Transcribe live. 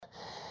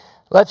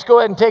Let's go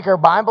ahead and take our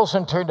Bibles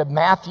and turn to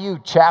Matthew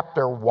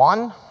chapter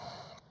 1.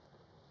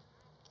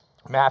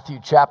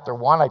 Matthew chapter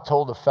 1. I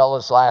told the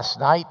fellas last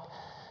night,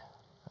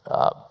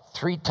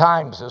 3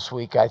 times this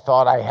week I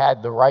thought I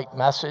had the right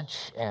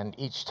message, and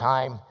each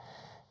time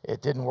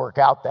it didn't work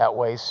out that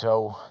way.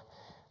 So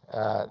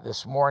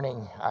this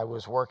morning I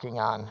was working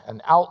on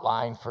an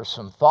outline for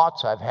some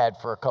thoughts I've had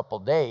for a couple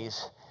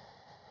days.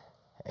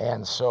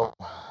 And so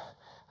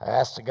I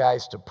asked the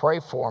guys to pray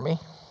for me.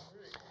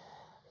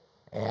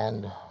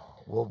 And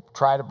we'll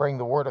try to bring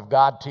the Word of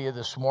God to you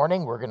this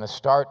morning. We're going to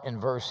start in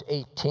verse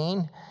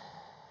 18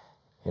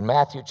 in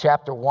Matthew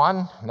chapter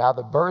 1. Now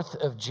the birth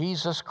of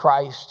Jesus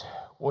Christ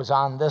was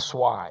on this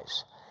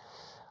wise.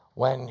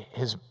 When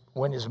his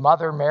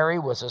mother Mary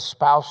was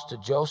espoused to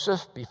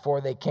Joseph,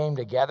 before they came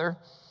together,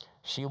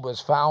 she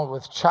was found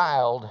with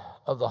child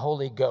of the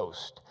Holy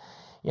Ghost.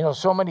 You know,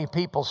 so many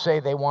people say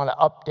they want to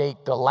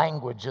update the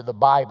language of the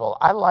Bible.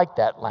 I like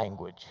that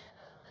language.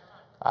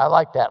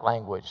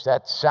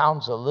 That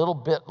sounds a little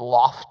bit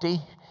lofty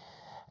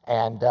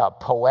and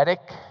poetic,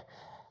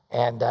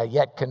 and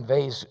yet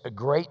conveys a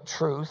great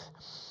truth.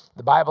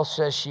 The Bible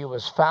says she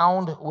was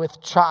found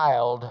with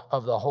child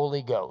of the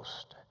Holy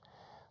Ghost.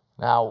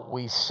 Now,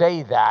 we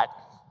say that,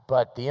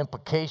 but the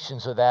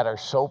implications of that are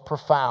so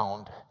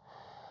profound.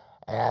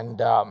 And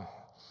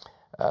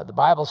the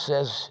Bible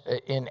says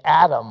in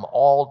Adam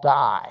all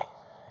die.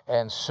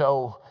 And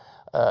so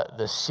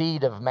the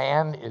seed of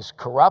man is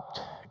corrupt.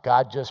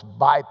 God just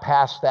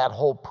bypassed that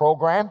whole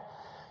program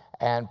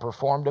and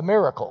performed a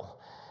miracle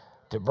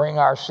to bring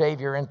our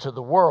Savior into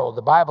the world.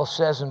 The Bible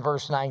says in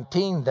verse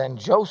 19, then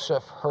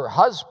Joseph, her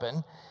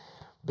husband,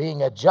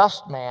 being a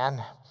just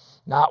man,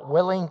 not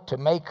willing to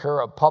make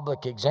her a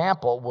public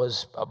example,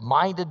 was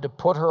minded to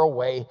put her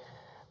away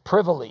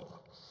privily.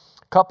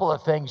 A couple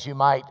of things you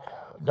might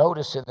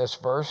notice in this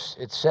verse.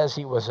 It says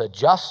he was a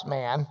just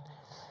man,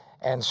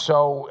 and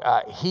so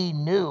he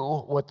knew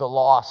what the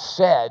law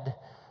said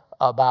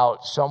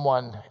about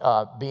someone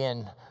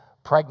being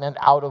pregnant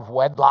out of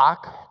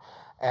wedlock.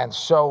 And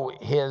so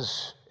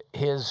his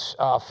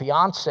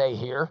fiancée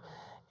here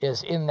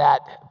is in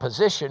that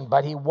position,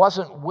 but he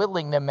wasn't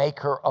willing to make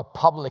her a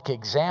public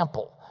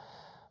example.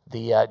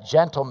 The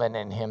gentleman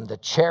in him, the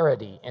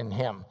charity in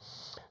him.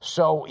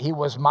 So he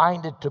was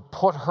minded to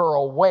put her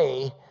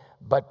away,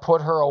 but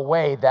put her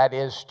away, that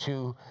is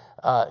to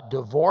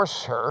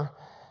divorce her,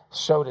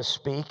 so to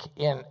speak,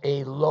 in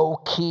a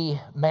low-key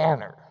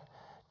manner.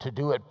 To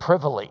do it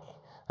privily.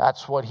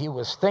 That's what he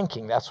was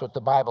thinking. That's what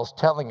the Bible's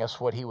telling us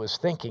what he was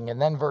thinking.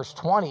 And then verse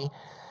 20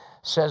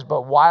 says,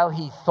 but while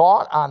he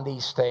thought on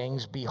these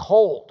things,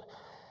 behold,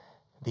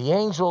 the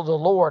angel of the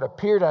Lord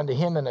appeared unto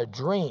him in a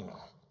dream,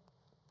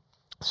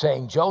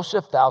 saying,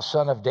 Joseph, thou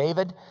son of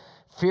David,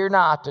 fear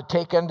not to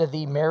take unto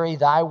thee Mary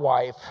thy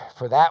wife,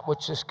 for that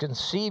which is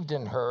conceived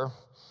in her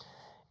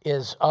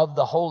is of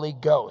the Holy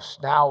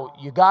Ghost. Now,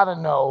 you got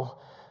to know,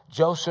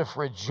 Joseph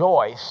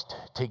rejoiced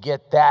to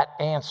get that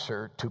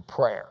answer to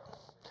prayer.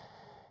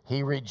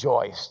 He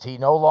rejoiced. He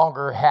no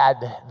longer had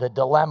the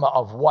dilemma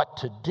of what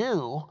to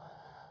do.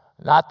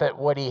 Not that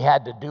what he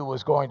had to do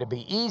was going to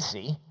be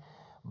easy,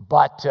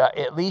 but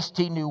at least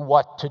he knew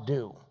what to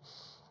do.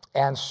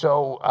 And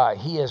so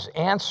he is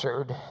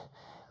answered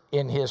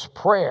in his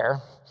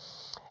prayer.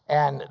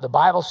 And the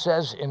Bible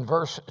says in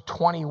verse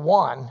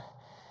 21,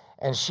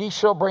 and she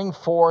shall bring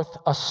forth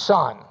a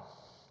son.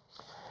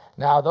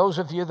 Now, those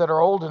of you that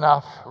are old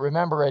enough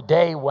remember a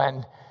day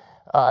when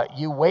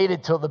you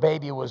waited till the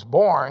baby was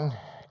born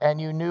and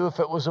you knew if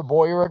it was a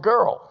boy or a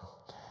girl.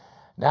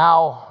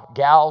 Now,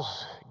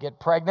 gals get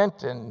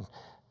pregnant, and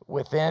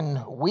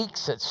within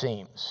weeks, it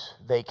seems,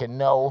 they can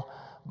know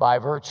by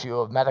virtue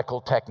of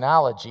medical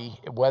technology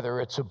whether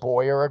it's a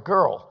boy or a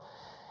girl.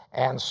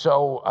 And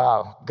so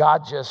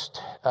God just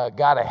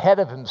got ahead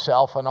of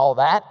himself and all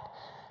that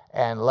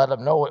and let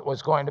them know it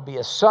was going to be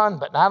a son.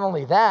 But not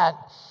only that,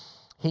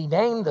 he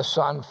named the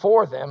son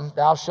for them.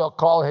 Thou shalt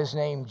call his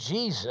name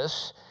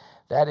Jesus.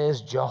 That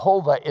is,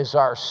 Jehovah is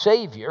our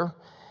Savior.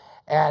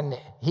 And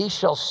he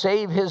shall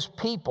save his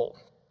people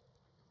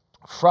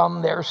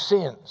from their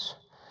sins.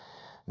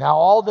 Now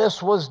all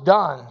this was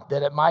done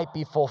that it might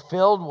be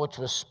fulfilled, which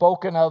was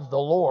spoken of the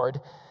Lord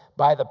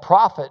by the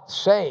prophet,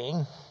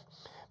 saying,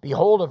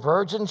 behold, a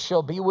virgin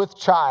shall be with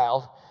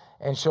child,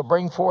 and shall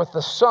bring forth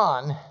a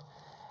son,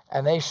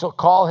 and they shall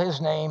call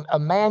his name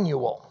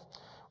Emmanuel,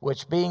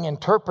 which being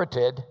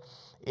interpreted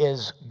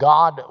is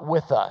God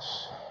with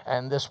us.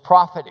 And this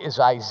prophet is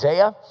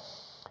Isaiah.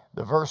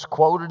 The verse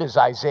quoted is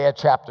Isaiah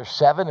chapter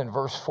 7 and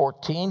verse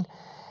 14.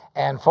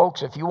 And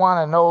folks, if you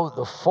want to know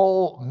the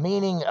full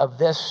meaning of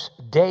this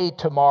day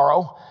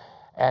tomorrow,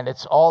 and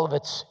it's all of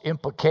its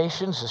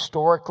implications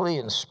historically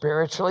and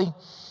spiritually,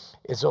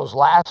 is those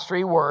last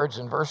 3 words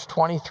in verse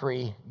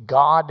 23,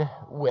 God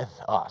with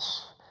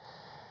us.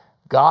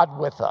 God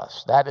with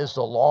us. That is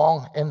the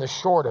long and the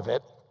short of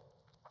it.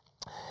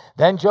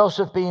 Then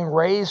Joseph, being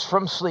raised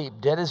from sleep,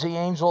 did as the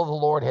angel of the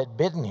Lord had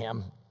bidden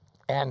him,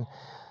 and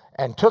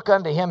and took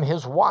unto him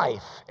his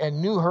wife,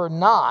 and knew her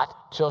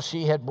not till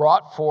she had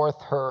brought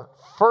forth her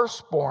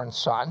firstborn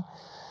son,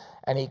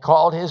 and he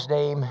called his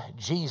name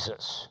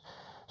Jesus.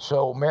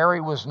 So Mary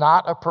was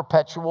not a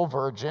perpetual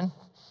virgin.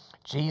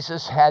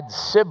 Jesus had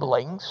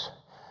siblings,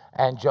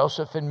 and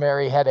Joseph and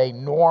Mary had a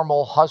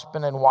normal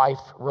husband and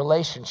wife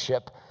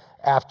relationship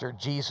after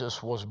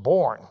Jesus was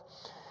born.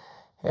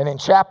 And in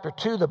chapter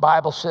 2, the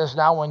Bible says,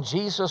 now when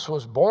Jesus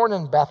was born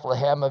in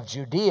Bethlehem of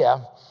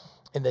Judea,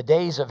 in the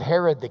days of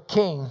Herod the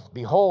king,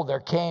 behold, there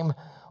came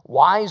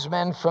wise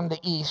men from the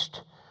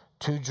east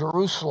to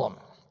Jerusalem.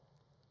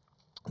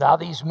 Now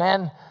these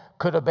men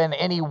could have been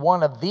any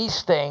one of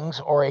these things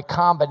or a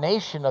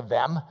combination of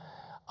them,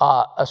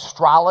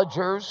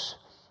 astronomers,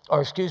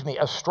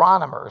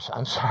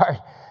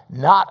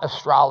 not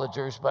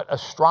astrologers, but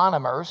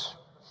astronomers.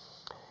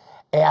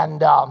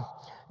 And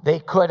they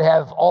could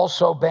have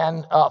also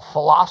been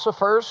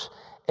philosophers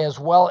as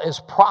well as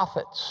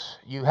prophets.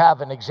 You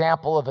have an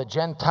example of a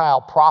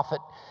Gentile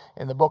prophet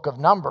in the book of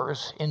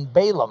Numbers in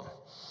Balaam.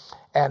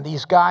 And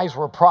these guys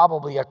were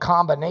probably a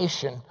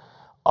combination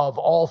of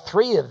all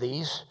three of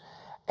these.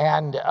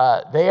 And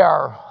they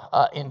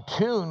are in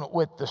tune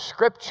with the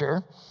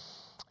scripture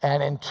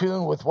and in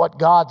tune with what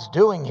God's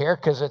doing here,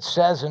 because it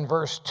says in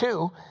verse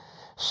 2,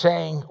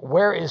 saying,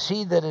 where is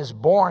he that is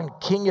born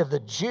King of the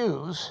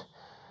Jews?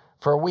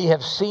 For we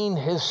have seen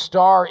his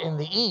star in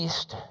the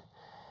east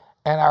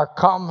and are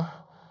come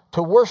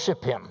to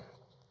worship him.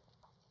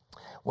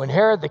 When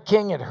Herod the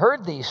king had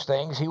heard these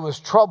things, he was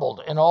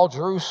troubled, and all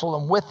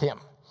Jerusalem with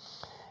him.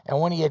 And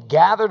when he had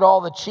gathered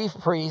all the chief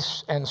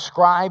priests and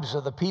scribes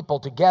of the people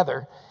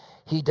together,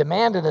 he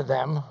demanded of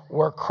them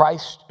where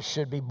Christ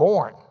should be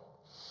born.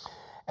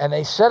 And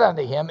they said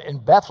unto him,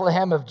 in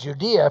Bethlehem of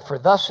Judea, for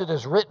thus it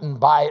is written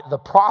by the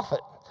prophet.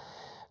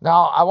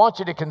 Now, I want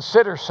you to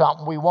consider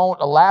something. We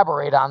won't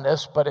elaborate on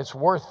this, but it's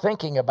worth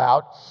thinking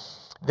about.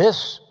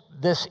 This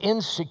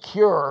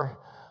insecure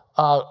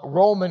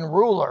Roman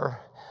ruler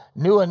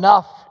knew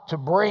enough to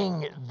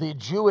bring the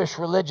Jewish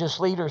religious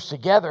leaders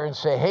together and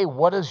say, hey,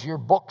 what does your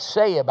book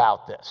say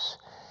about this?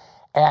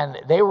 And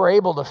they were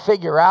able to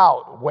figure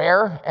out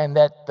where and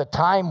that the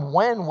time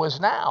when was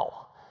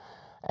now.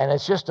 And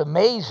it's just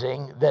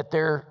amazing that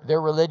their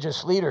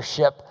religious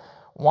leadership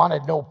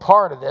wanted no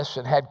part of this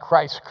and had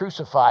Christ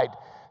crucified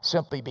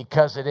simply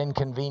because it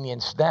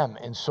inconvenienced them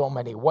in so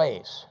many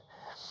ways.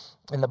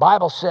 And the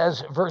Bible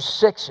says, verse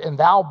 6, and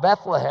thou,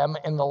 Bethlehem,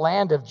 in the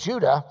land of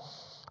Judah,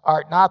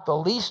 art not the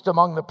least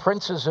among the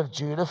princes of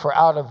Judah, for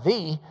out of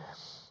thee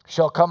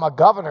shall come a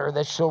governor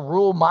that shall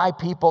rule my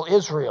people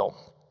Israel.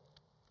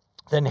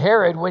 Then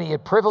Herod, when he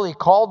had privily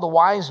called the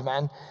wise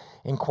men,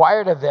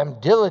 inquired of them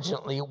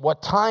diligently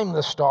what time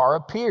the star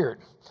appeared.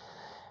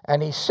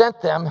 And he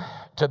sent them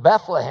to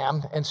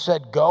Bethlehem and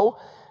said, go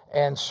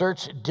and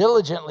search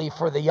diligently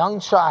for the young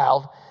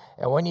child,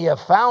 and when ye have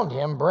found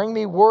him, bring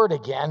me word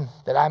again,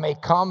 that I may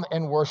come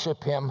and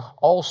worship him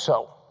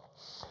also.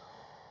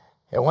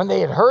 And when they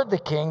had heard the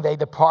king, they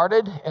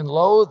departed, and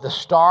lo, the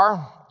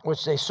star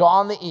which they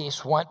saw in the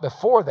east went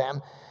before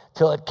them,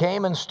 till it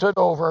came and stood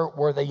over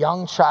where the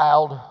young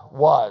child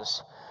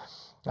was.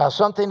 Now,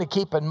 something to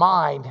keep in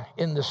mind,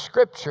 in the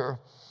scripture,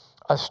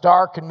 a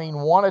star can mean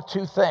one of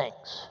two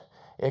things.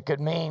 It could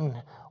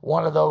mean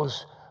one of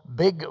those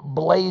big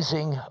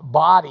blazing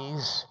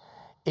bodies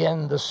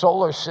in the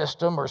solar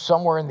system or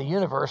somewhere in the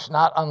universe,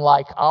 not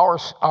unlike our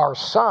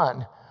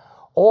sun,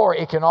 or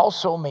it can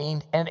also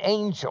mean an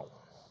angel.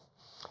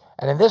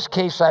 And in this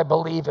case, I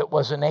believe it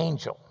was an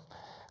angel,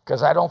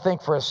 because I don't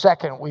think for a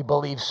second we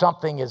believe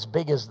something as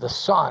big as the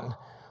sun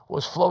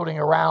was floating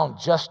around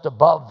just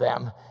above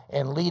them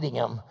and leading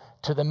them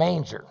to the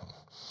manger.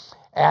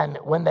 And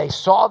when they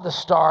saw the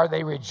star,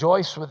 they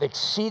rejoiced with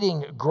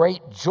exceeding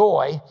great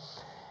joy.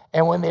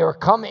 And when they were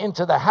come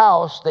into the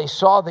house, they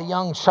saw the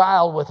young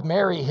child with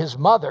Mary, his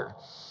mother,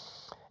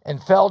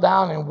 and fell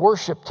down and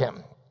worshiped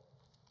him.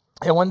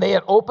 And when they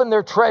had opened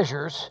their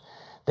treasures,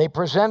 they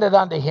presented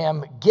unto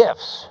him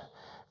gifts,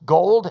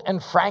 gold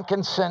and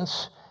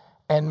frankincense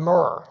and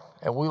myrrh.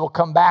 And we will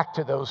come back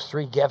to those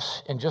three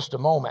gifts in just a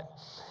moment.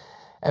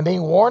 And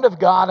being warned of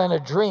God in a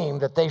dream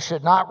that they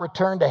should not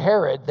return to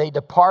Herod, they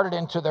departed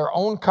into their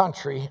own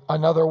country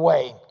another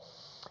way.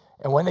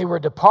 And when they were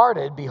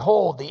departed,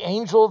 behold, the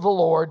angel of the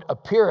Lord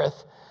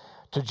appeareth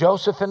to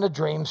Joseph in a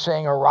dream,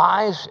 saying,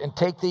 arise and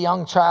take the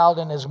young child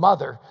and his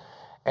mother,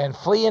 and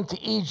flee into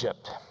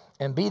Egypt,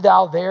 and be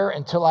thou there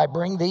until I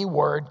bring thee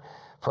word,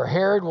 for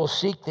Herod will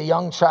seek the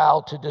young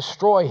child to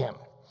destroy him.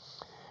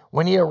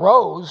 When he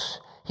arose,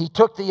 he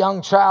took the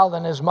young child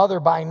and his mother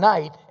by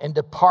night and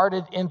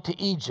departed into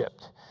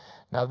Egypt.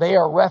 Now they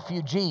are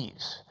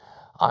refugees.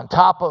 On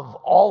top of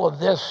all of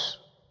this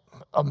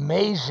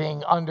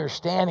amazing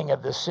understanding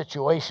of this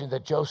situation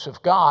that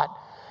Joseph got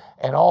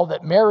and all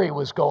that Mary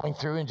was going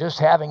through and just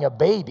having a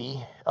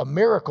baby, a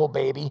miracle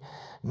baby,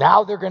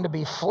 now they're going to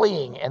be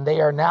fleeing, and they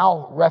are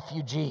now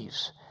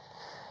refugees.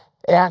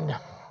 And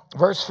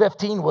verse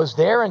 15 was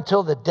there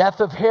until the death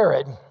of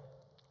Herod,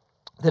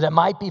 that it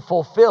might be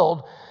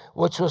fulfilled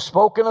which was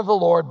spoken of the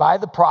Lord by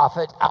the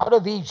prophet, out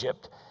of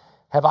Egypt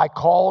have I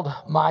called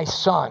my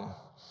son.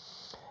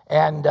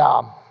 And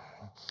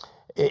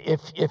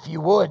if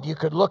you would, you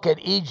could look at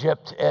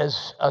Egypt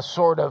as a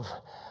sort of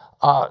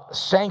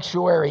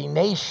sanctuary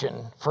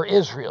nation for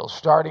Israel,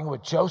 starting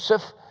with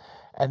Joseph,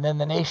 and then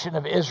the nation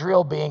of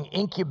Israel being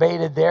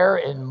incubated there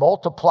and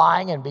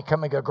multiplying and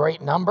becoming a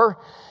great number,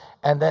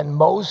 and then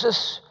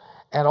Moses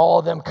and all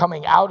of them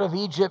coming out of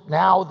Egypt.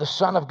 Now the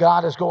Son of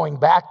God is going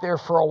back there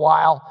for a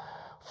while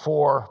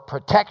for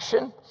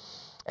protection.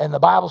 And the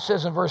Bible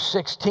says in verse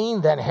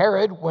 16, then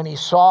Herod, when he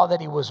saw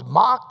that he was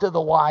mocked of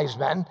the wise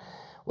men,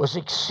 was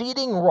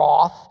exceeding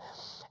wroth,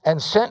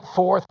 and sent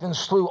forth and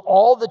slew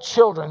all the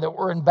children that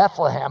were in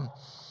Bethlehem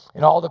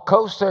and all the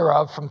coast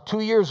thereof from 2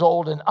 years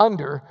old and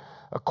under,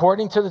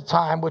 according to the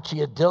time which he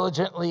had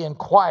diligently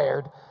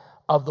inquired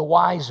of the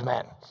wise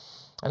men.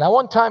 And I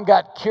one time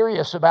got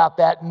curious about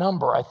that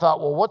number. I thought,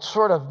 well, what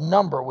sort of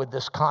number would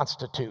this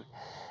constitute?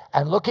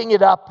 And looking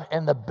it up,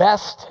 and the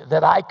best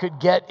that I could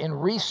get in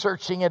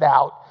researching it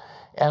out,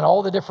 and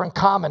all the different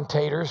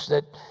commentators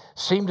that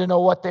seemed to know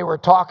what they were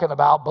talking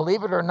about,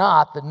 believe it or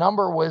not, the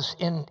number was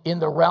in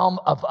the realm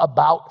of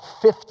about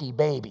 50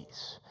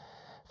 babies.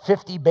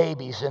 50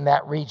 babies in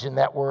that region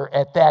that were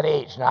at that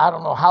age. Now, I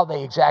don't know how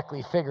they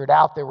exactly figured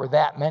out there were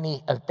that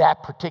many at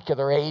that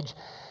particular age,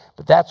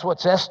 but that's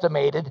what's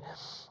estimated.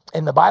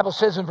 And the Bible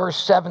says in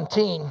verse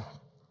 17,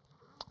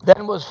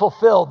 then was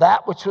fulfilled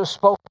that which was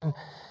spoken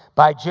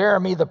by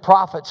Jeremy the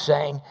prophet,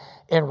 saying,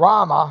 in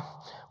Ramah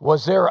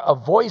was there a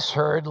voice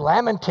heard,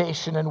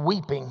 lamentation and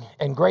weeping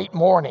and great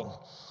mourning.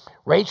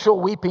 Rachel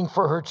weeping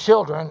for her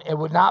children and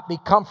would not be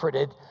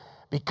comforted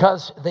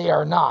because they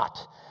are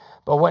not.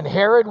 But when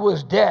Herod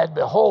was dead,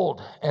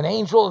 behold, an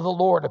angel of the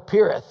Lord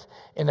appeareth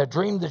in a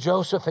dream to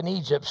Joseph in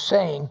Egypt,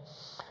 saying,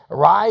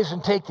 arise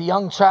and take the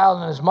young child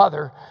and his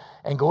mother,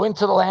 and go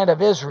into the land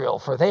of Israel,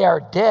 for they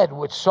are dead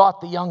which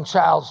sought the young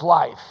child's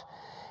life.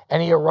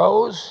 And he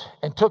arose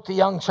and took the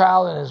young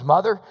child and his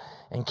mother,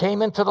 and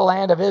came into the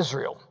land of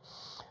Israel.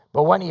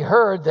 But when he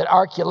heard that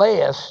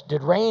Archelaus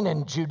did reign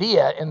in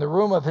Judea in the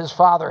room of his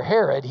father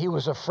Herod, he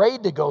was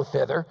afraid to go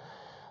thither.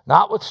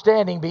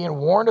 Notwithstanding, being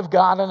warned of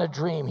God in a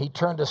dream, he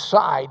turned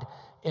aside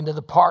into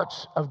the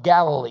parts of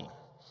Galilee.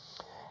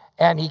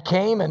 And he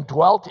came and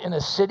dwelt in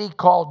a city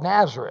called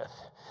Nazareth,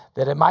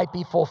 that it might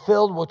be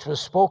fulfilled which was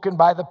spoken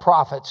by the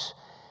prophets,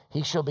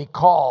 he shall be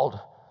called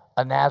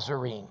a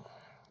Nazarene.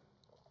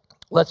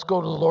 Let's go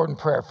to the Lord in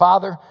prayer.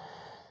 Father,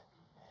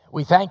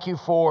 we thank you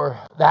for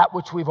that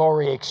which we've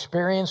already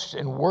experienced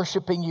in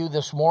worshiping you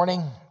this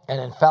morning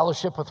and in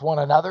fellowship with one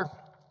another.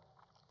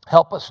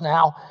 Help us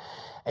now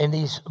in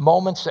these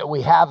moments that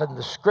we have in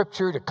the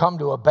scripture to come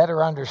to a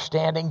better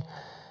understanding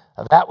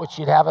of that which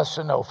you'd have us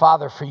to know.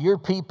 Father, for your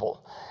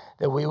people,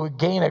 that we would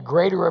gain a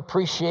greater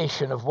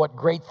appreciation of what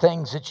great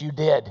things that you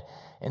did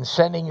in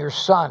sending your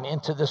Son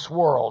into this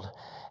world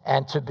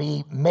and to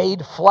be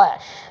made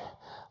flesh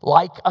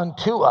like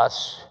unto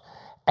us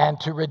and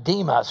to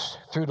redeem us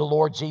through the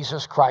Lord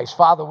Jesus Christ.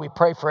 Father, we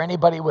pray for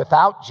anybody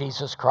without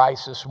Jesus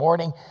Christ this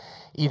morning,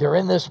 either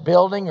in this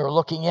building or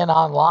looking in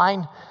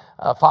online.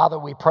 Father,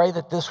 we pray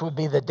that this would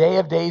be the day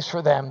of days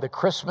for them, the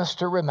Christmas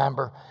to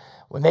remember,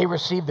 when they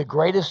receive the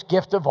greatest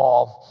gift of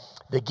all,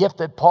 the gift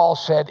that Paul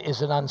said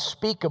is an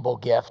unspeakable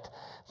gift,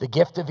 the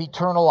gift of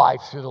eternal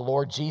life through the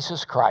Lord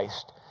Jesus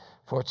Christ.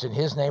 For it's in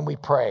his name we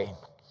pray.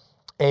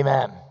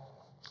 Amen.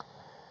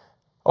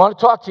 I want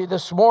to talk to you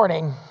this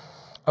morning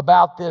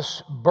about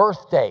this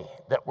birthday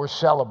that we're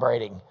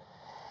celebrating.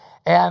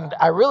 And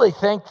I really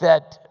think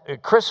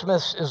that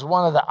Christmas is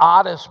one of the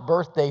oddest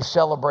birthday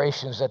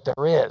celebrations that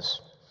there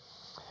is.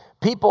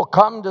 People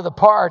come to the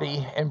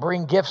party and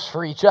bring gifts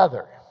for each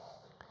other,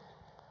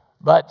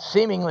 but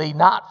seemingly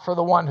not for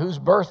the one whose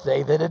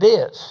birthday that it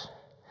is.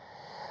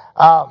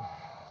 An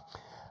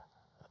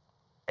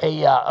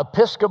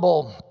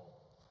Episcopal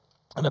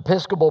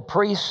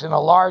priest in a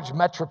large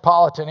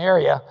metropolitan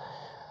area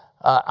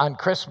on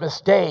Christmas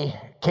Day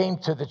came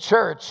to the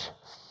church,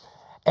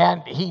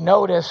 and he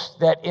noticed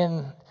that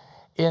in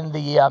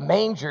the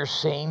manger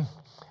scene,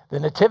 the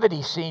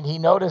nativity scene, he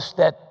noticed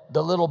that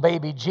the little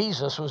baby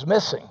Jesus was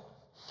missing.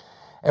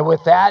 And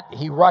with that,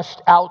 he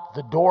rushed out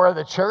the door of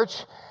the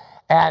church,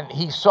 and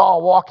he saw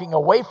walking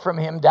away from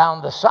him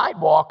down the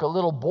sidewalk a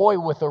little boy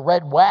with a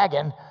red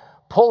wagon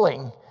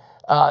pulling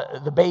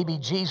the baby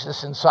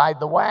Jesus inside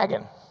the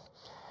wagon.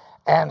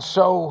 And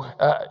so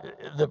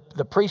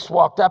the priest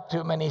walked up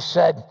to him and he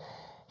said,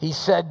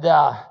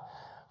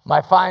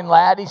 my fine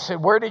lad, he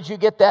said, where did you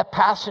get that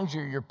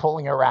passenger you're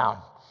pulling around?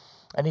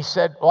 And he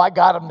said, well, I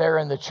got him there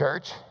in the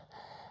church.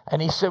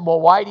 And he said,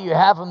 well, why do you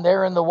have him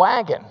there in the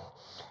wagon?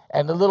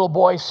 And the little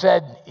boy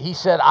said,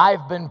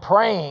 I've been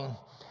praying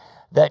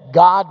that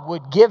God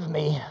would give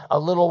me a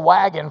little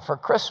wagon for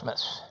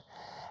Christmas.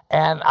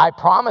 And I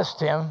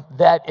promised him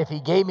that if he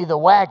gave me the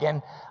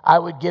wagon, I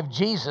would give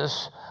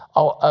Jesus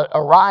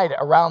a ride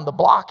around the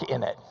block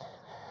in it.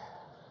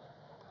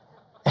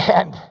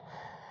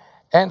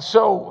 And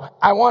so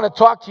I want to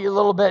talk to you a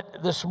little bit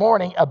this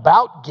morning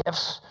about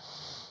gifts.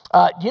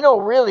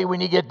 Really,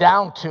 when you get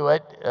down to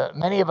it,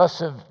 many of us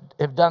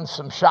have done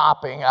some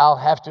shopping. I'll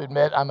have to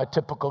admit, I'm a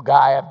typical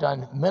guy. I've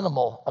done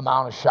minimal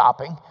amount of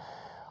shopping.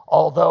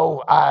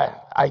 Although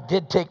I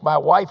did take my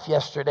wife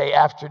Saturday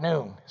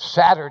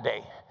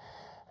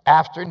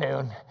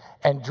afternoon,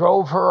 and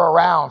drove her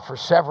around for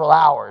several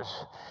hours.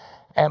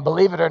 And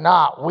believe it or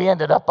not, we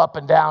ended up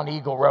and down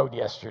Eagle Road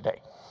yesterday.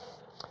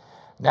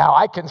 Now,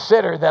 I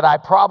consider that I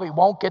probably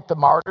won't get the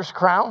martyr's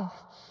crown,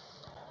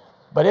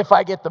 but if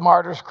I get the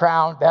martyr's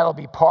crown, that'll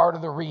be part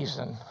of the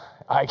reason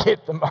I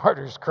get the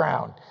martyr's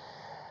crown.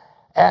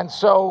 And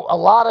so a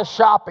lot of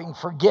shopping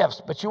for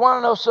gifts. But you want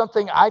to know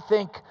something? I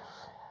think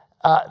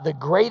the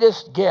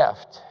greatest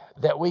gift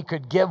that we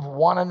could give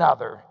one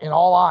another, in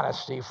all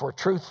honesty, if we're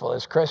truthful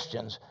as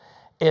Christians,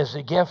 is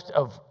the gift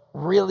of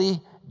really,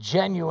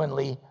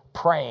 genuinely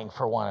praying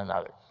for one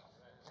another.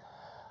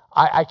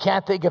 I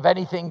can't think of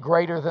anything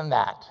greater than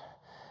that,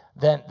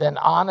 than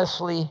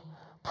honestly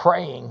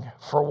praying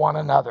for one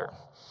another.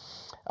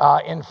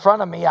 In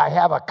front of me, I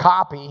have a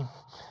copy.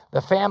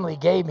 The family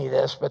gave me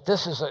this, but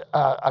this is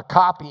a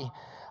copy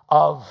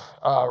of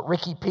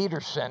Ricky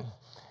Peterson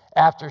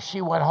after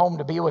she went home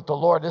to be with the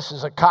Lord. This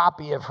is a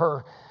copy of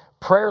her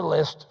prayer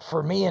list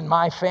for me and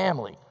my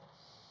family.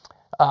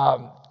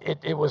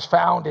 It was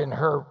found in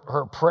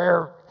her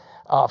prayer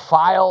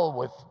file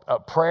with a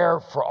prayer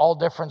for all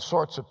different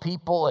sorts of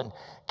people and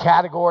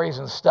categories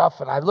and stuff.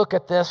 And I look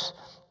at this,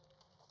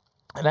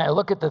 and I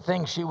look at the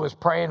things she was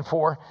praying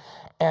for.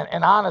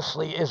 And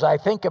honestly, as I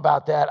think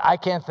about that, I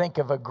can't think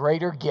of a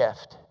greater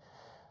gift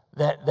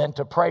than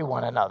to pray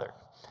one another.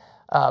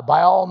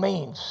 By all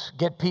means,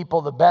 get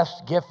people the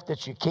best gift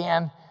that you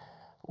can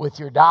with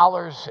your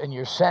dollars and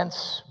your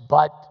cents,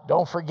 but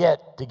don't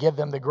forget to give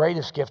them the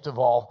greatest gift of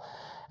all,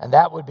 and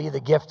that would be the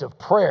gift of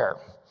prayer.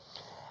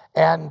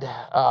 And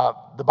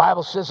the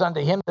Bible says,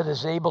 unto him that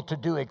is able to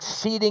do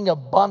exceeding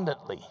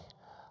abundantly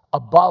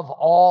above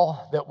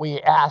all that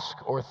we ask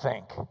or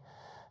think.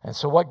 And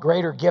so what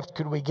greater gift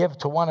could we give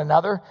to one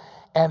another?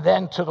 And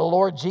then to the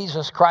Lord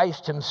Jesus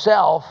Christ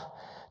himself,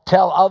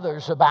 tell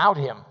others about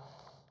him.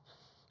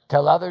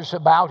 Tell others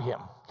about him.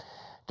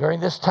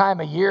 During this time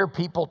of year,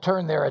 people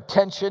turn their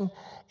attention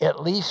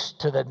at least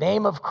to the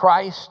name of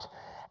Christ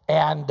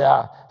and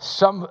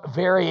some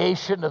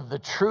variation of the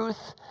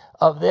truth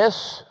of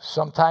this,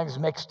 sometimes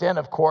mixed in,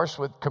 of course,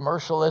 with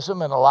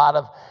commercialism and a lot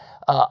of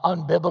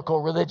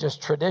unbiblical religious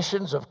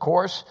traditions, of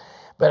course.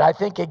 But I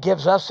think it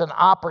gives us an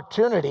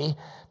opportunity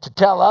to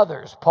tell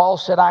others. Paul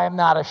said, I am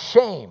not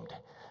ashamed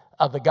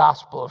of the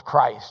gospel of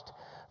Christ,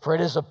 for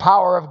it is the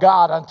power of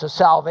God unto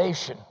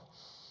salvation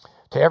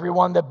to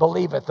everyone that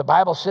believeth. The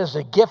Bible says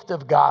the gift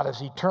of God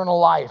is eternal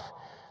life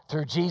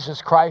through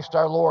Jesus Christ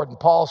our Lord. And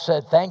Paul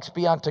said, thanks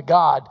be unto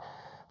God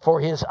for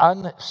his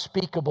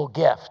unspeakable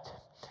gift.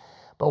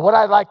 But what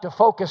I'd like to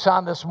focus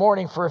on this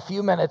morning for a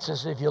few minutes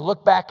is if you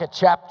look back at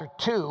chapter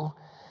 2,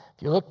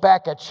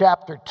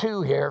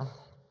 here,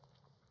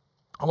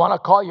 I want to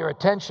call your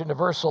attention to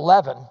verse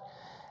 11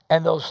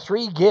 and those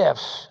three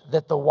gifts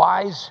that the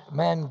wise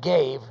men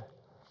gave: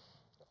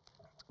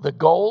 the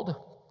gold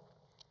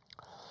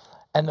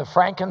and the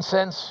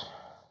frankincense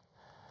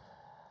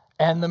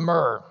and the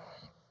myrrh.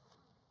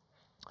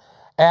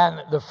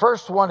 And the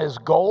first one is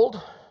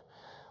gold,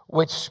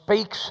 which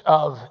speaks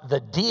of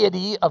the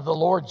deity of the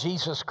Lord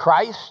Jesus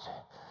Christ,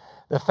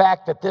 the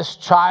fact that this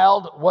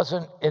child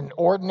wasn't an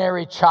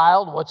ordinary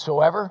child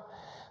whatsoever.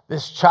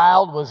 This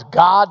child was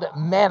God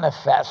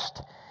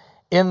manifest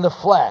in the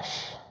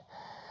flesh.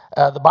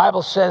 The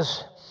Bible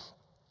says,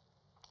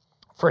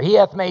 for he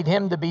hath made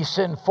him to be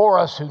sin for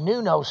us who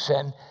knew no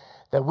sin,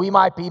 that we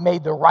might be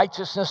made the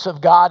righteousness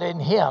of God in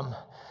him.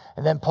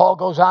 And then Paul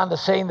goes on to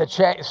say in the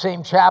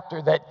same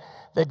chapter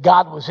that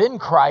God was in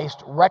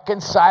Christ,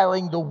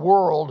 reconciling the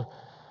world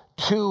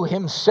to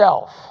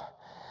himself.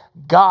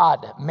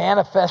 God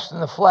manifest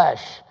in the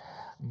flesh.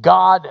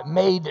 God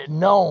made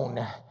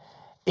known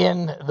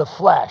in the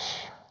flesh.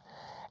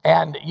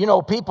 And,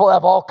 people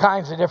have all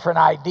kinds of different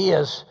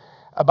ideas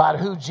about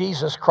who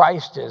Jesus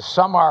Christ is.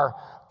 Some are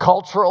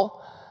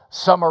cultural,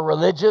 some are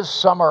religious,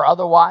 some are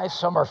otherwise,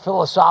 some are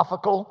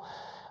philosophical.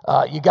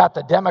 You got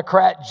the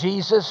Democrat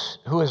Jesus,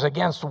 who is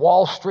against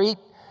Wall Street,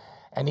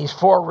 and he's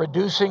for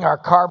reducing our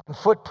carbon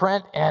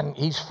footprint, and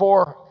he's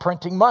for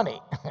printing money.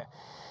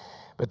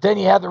 But then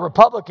you have the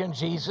Republican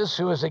Jesus,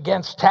 who is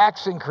against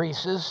tax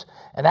increases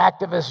and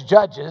activist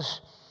judges.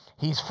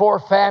 He's for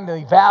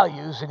family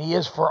values, and he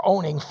is for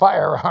owning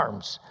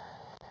firearms.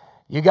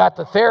 You got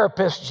the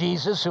therapist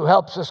Jesus, who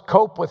helps us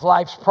cope with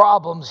life's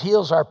problems,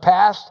 heals our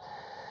past,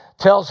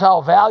 tells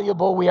how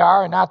valuable we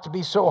are and not to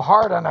be so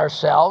hard on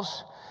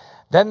ourselves.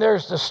 Then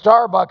there's the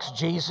Starbucks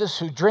Jesus,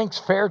 who drinks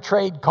fair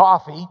trade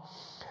coffee,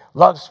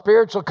 loves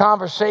spiritual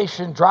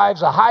conversation,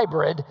 drives a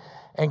hybrid,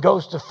 and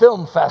goes to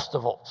film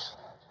festivals.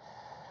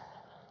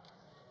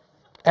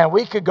 And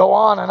we could go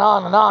on and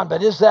on and on,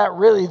 but is that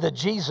really the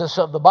Jesus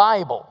of the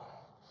Bible?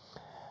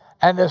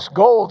 And this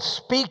gold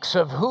speaks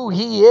of who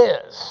he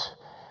is.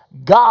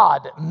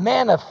 God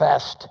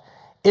manifest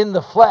in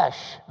the flesh,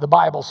 the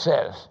Bible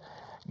says.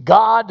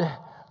 God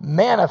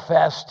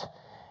manifest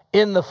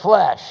in the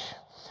flesh.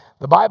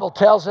 The Bible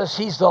tells us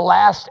he's the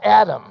last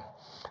Adam.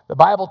 The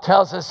Bible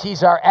tells us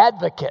he's our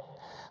advocate.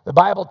 The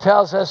Bible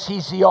tells us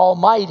he's the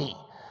Almighty.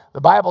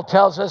 The Bible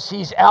tells us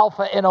he's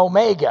Alpha and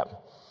Omega.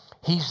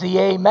 He's the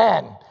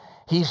Amen.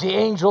 He's the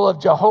angel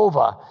of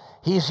Jehovah.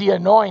 He's the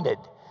anointed.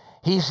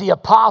 He's the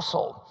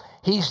apostle.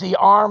 He's the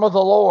arm of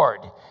the Lord.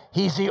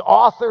 He's the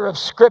author of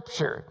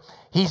Scripture.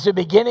 He's the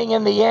beginning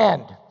and the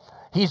end.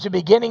 He's the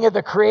beginning of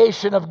the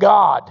creation of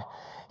God.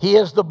 He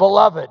is the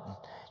beloved.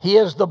 He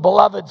is the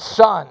beloved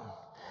Son.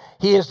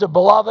 He is the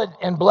beloved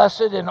and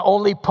blessed and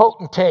only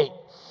potentate.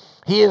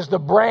 He is the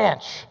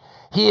branch.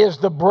 He is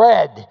the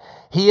bread.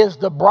 He is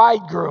the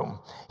bridegroom.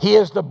 He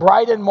is the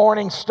bright and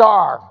morning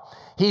star.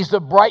 He's the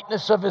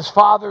brightness of his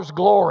Father's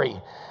glory.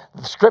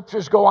 The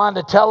Scriptures go on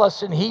to tell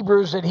us in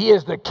Hebrews that he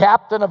is the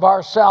captain of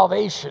our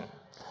salvation.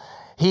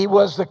 He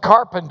was the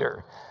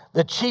carpenter,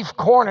 the chief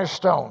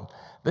cornerstone,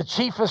 the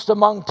chiefest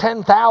among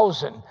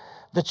 10,000,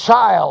 the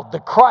child, the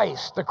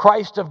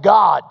Christ of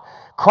God,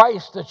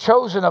 Christ the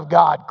chosen of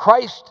God,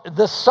 Christ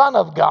the Son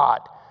of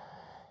God.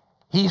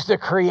 He's the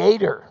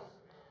creator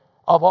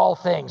of all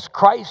things.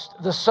 Christ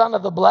the Son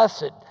of the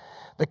Blessed,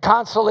 the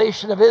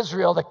consolation of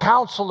Israel, the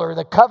counselor,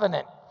 the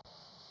covenant,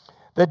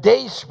 the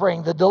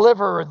dayspring, the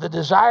deliverer, the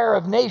desire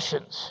of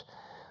nations,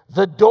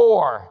 the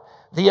door,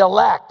 the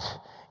elect,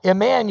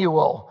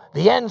 Emmanuel,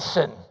 the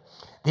ensign,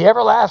 the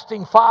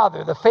everlasting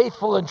Father, the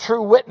faithful and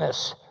true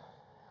witness,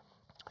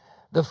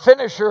 the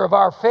finisher of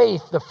our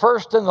faith, the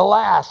first and the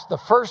last, the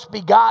first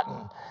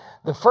begotten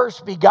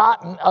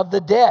of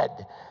the dead,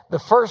 the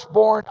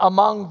firstborn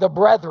among the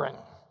brethren,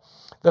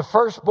 the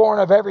firstborn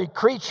of every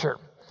creature.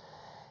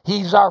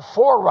 He's our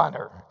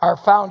forerunner, our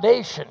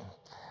foundation,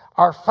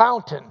 our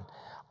fountain,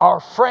 our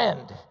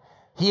friend.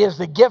 He is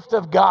the gift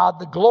of God,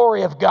 the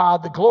glory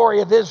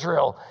of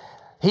Israel.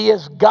 He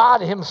is God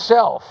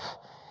himself.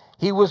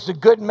 He was the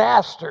good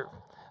master,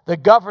 the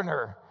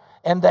governor,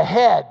 and the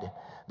head,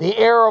 the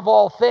heir of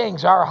all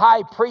things, our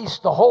high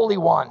priest, the Holy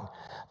One,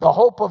 the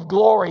hope of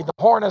glory, the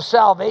horn of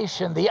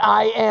salvation, the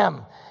I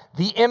am,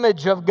 the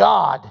image of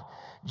God,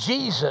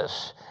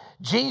 Jesus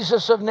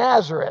of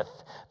Nazareth,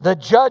 the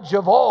judge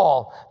of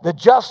all, the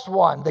just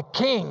one, the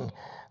King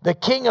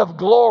of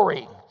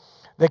glory,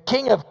 the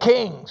King of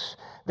kings,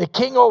 the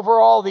King over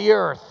all the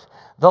earth,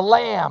 the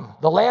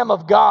Lamb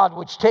of God,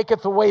 which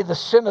taketh away the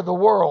sin of the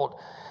world,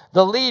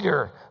 the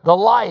leader, the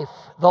life,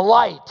 the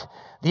light,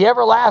 the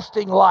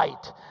everlasting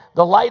light,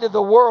 the light of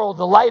the world,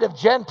 the light of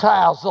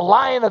Gentiles, the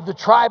Lion of the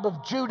tribe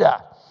of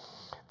Judah,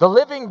 the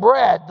living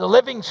bread, the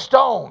living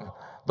stone,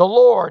 the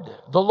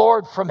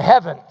Lord from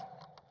heaven.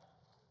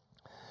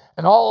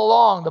 And all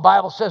along, the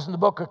Bible says in the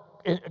book of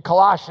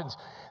Colossians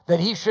that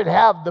he should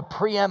have the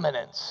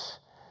preeminence.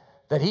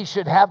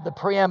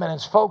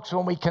 Folks,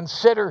 when we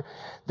consider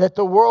that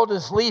the world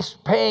is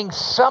least paying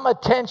some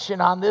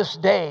attention on this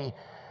day,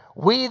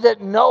 we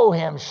that know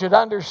him should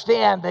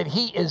understand that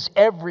he is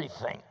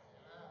everything.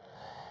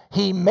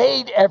 He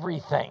made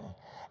everything,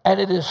 and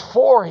it is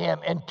for him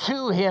and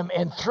to him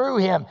and through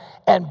him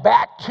and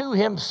back to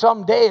him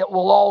someday it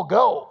will all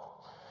go.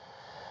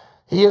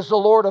 He is the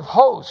Lord of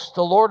hosts,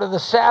 the Lord of the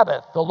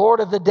Sabbath, the Lord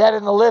of the dead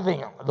and the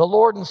living, the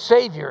Lord and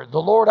Savior,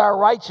 the Lord our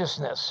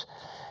righteousness.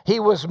 He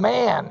was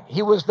man,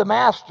 he was the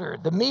master,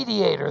 the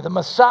mediator, the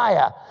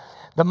Messiah,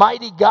 the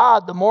mighty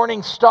God, the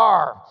morning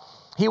star.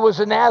 He was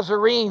a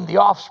Nazarene, the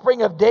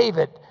offspring of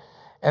David,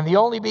 and the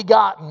only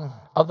begotten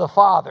of the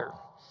Father.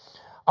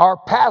 Our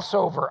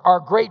Passover, our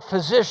great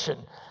physician,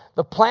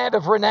 the plant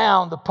of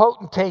renown, the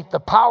potentate, the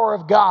power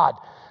of God,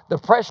 the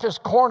precious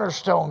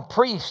cornerstone,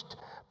 priest,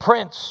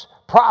 prince,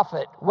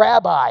 prophet,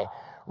 rabbi,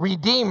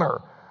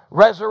 redeemer,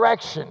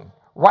 resurrection,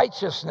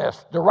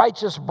 righteousness, the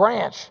righteous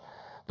branch,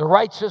 the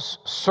righteous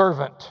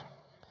servant,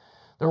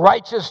 the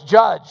righteous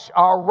judge,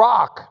 our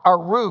rock, our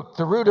root,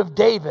 the root of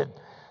David,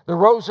 the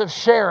rose of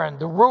Sharon,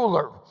 the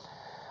ruler,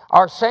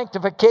 our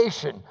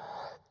sanctification,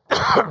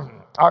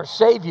 our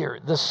Savior,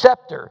 the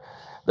scepter,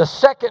 the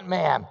second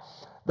man,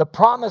 the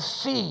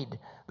promised seed,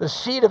 the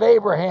seed of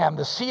Abraham,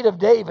 the seed of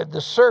David,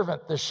 the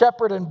servant, the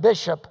shepherd and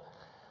bishop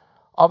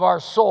of our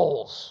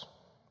souls.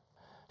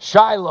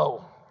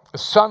 Shiloh, a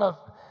son of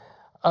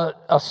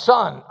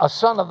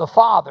the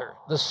Father,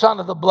 the Son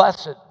of the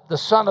Blessed, the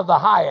Son of the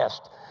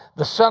Highest,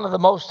 the Son of the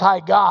Most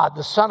High God,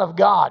 the Son of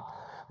God,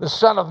 the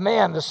Son of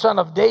Man, the Son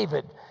of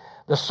David,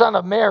 the Son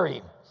of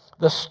Mary,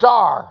 the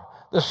star,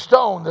 the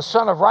stone, the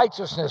Son of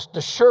Righteousness,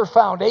 the sure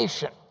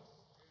foundation.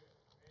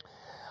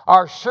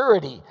 Our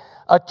surety,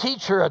 a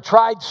teacher, a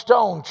tried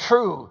stone,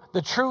 true,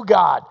 the true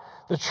God,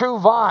 the true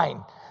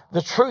vine,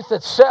 the truth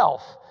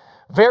itself,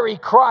 very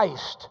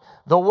Christ,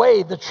 the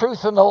way, the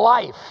truth, and the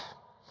life.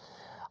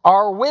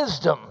 Our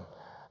wisdom,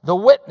 the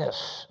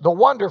witness, the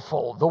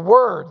wonderful, the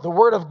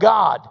word of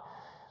God,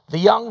 the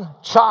young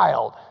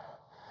child.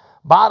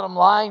 Bottom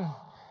line,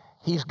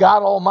 he's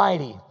God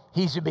Almighty.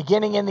 He's the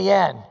beginning and the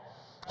end.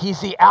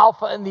 He's the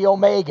Alpha and the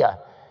Omega.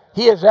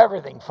 He is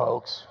everything,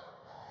 folks.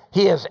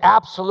 He is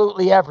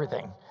absolutely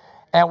everything.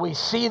 And we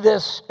see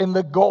this in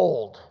the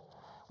gold.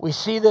 We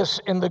see this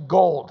in the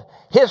gold.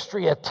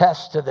 History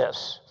attests to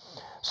this.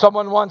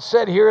 Someone once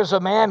said, here is a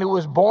man who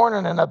was born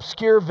in an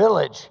obscure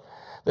village,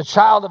 the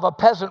child of a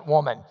peasant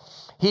woman.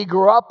 He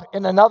grew up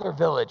in another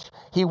village.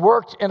 He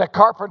worked in a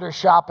carpenter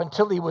shop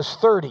until he was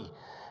 30.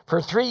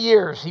 For 3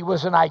 years, he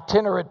was an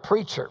itinerant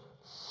preacher.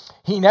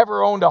 He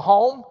never owned a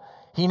home.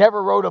 He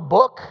never wrote a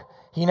book.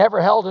 He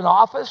never held an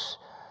office.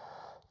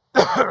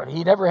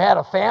 He never had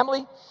a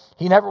family.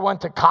 He never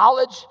went to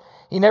college.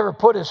 He never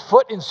put his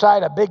foot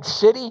inside a big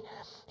city.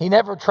 He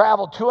never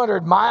traveled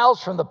 200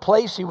 miles from the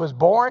place he was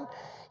born.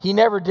 He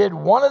never did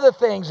one of the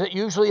things that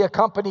usually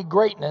accompany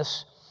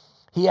greatness.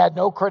 He had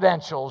no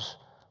credentials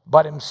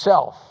but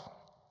himself.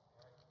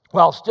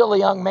 While still a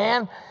young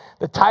man,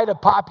 the tide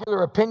of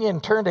popular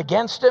opinion turned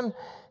against him.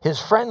 His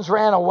friends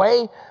ran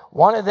away.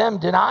 One of them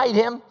denied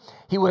him.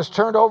 He was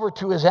turned over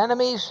to his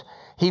enemies.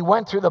 He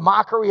went through the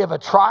mockery of a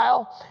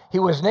trial. He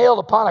was nailed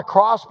upon a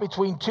cross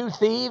between two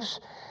thieves.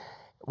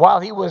 While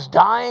he was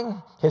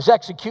dying, his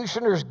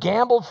executioners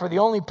gambled for the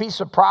only piece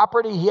of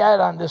property he had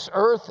on this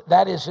earth,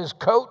 that is his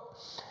coat.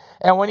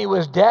 And when he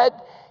was dead,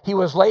 he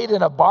was laid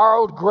in a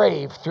borrowed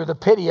grave through the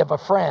pity of a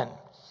friend.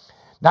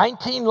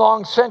 19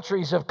 long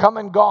centuries have come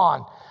and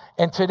gone,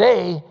 and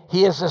today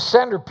he is the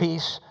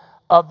centerpiece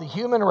of the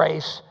human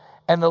race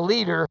and the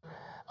leader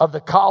of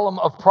the column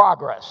of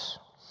progress.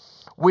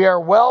 We are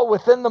well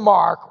within the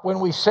mark when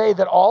we say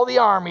that all the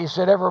armies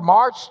that ever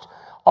marched,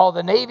 all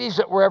the navies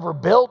that were ever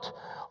built,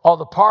 all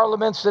the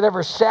parliaments that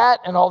ever sat,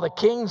 and all the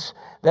kings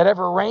that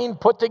ever reigned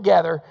put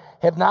together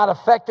have not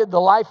affected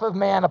the life of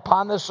man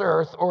upon this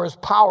earth or as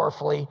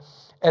powerfully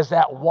as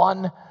that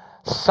one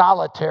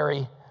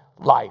solitary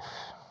life.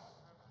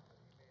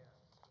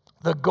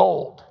 The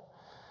gold.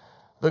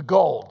 The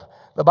gold.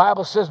 The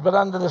Bible says, but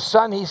under the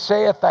sun he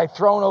saith, thy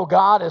throne, O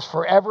God, is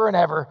forever and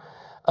ever.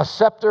 A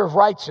scepter of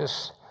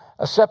righteousness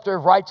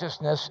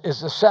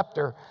is the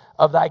scepter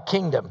of thy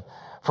kingdom.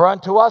 For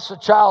unto us a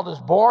child is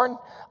born,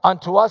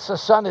 unto us a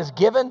son is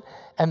given,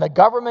 and the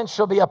government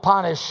shall be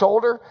upon his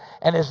shoulder,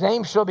 and his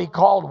name shall be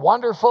called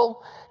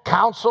Wonderful,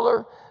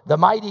 Counselor, the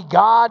Mighty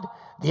God,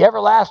 the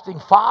Everlasting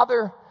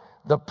Father,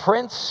 the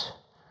Prince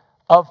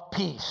of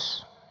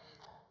Peace.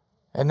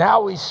 And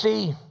now we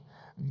see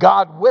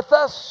God with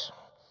us.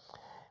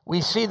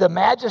 We see the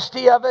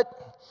majesty of it.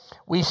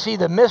 We see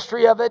the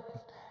mystery of it.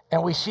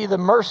 And we see the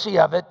mercy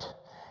of it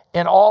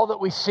in all that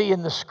we see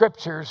in the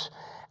scriptures.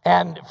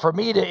 And for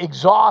me to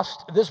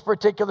exhaust this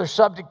particular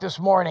subject this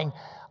morning,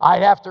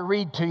 I'd have to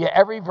read to you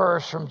every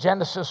verse from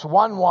Genesis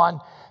 1:1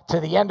 to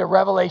the end of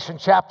Revelation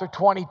chapter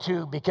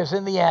 22, because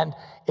in the end,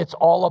 it's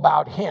all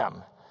about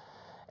him.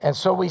 And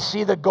so we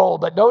see the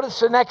gold. But notice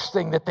the next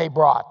thing that they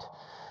brought.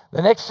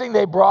 The next thing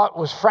they brought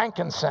was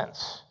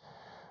frankincense.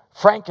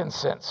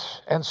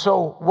 Frankincense. And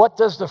so what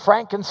does the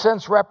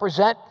frankincense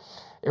represent?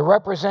 It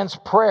represents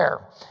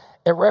prayer.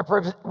 It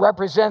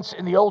represents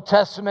in the Old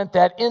Testament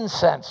that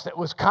incense that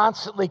was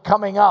constantly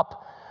coming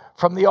up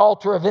from the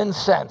altar of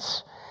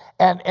incense.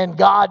 And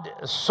God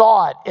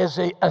saw it as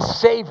a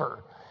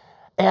savor.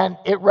 And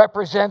it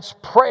represents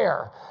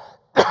prayer.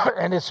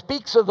 And it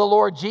speaks of the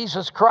Lord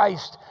Jesus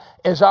Christ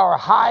as our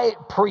high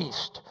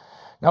priest.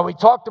 Now, we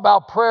talked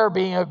about prayer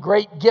being a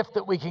great gift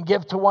that we can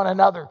give to one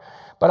another.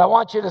 But I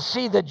want you to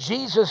see that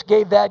Jesus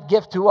gave that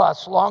gift to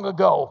us long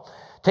ago.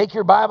 Take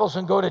your Bibles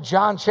and go to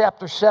John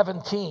chapter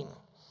 17.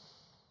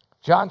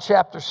 John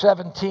chapter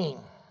 17.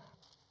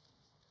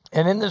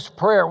 And in this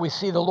prayer, we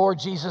see the Lord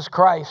Jesus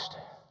Christ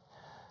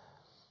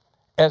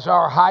as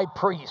our high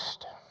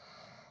priest.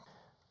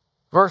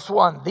 Verse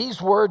 1,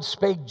 these words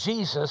spake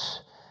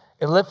Jesus,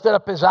 and lifted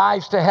up his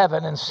eyes to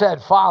heaven, and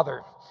said,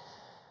 Father,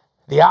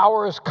 the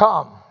hour is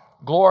come.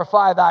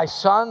 Glorify thy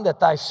Son,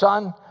 that thy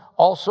Son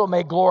also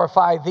may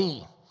glorify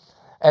thee,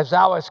 as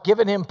thou hast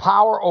given him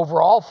power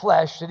over all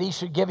flesh, that he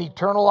should give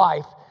eternal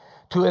life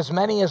to as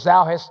many as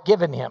thou hast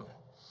given him.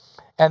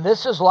 And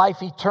this is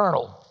life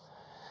eternal,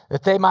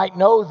 that they might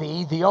know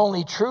thee, the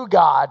only true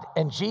God,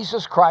 and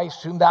Jesus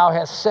Christ, whom thou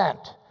hast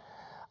sent.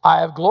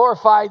 I have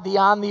glorified thee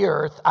on the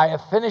earth. I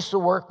have finished the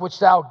work which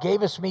thou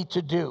gavest me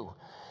to do.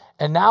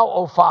 And now,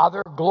 O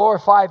Father,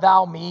 glorify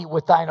thou me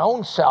with thine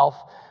own self,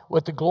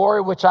 with the glory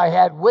which I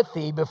had with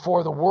thee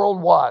before the world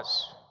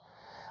was.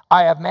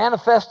 I have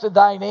manifested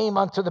thy name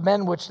unto the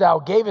men which thou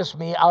gavest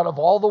me out of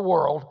all the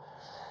world.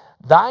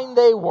 Thine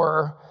they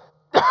were,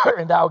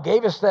 and thou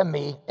gavest them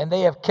me, and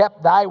they have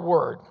kept thy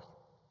word.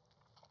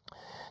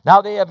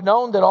 Now they have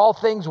known that all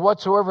things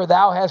whatsoever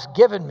thou hast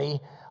given me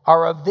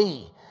are of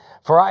thee.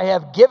 For I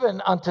have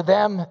given unto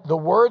them the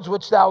words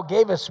which thou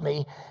gavest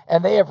me,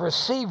 and they have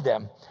received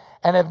them,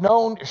 and have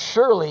known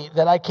surely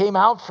that I came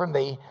out from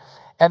thee,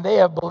 and they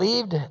have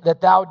believed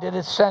that thou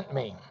didst send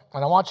me.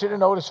 And I want you to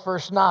notice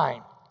verse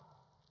 9.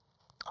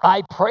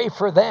 I pray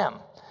for them.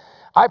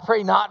 I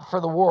pray not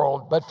for the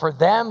world, but for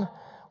them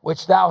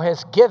which thou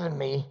hast given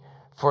me,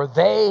 for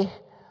they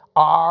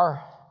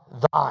are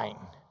thine.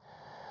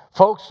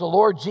 Folks, the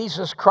Lord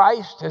Jesus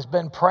Christ has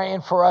been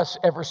praying for us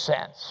ever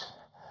since.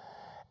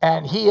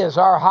 And he is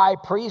our high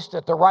priest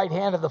at the right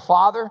hand of the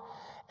Father.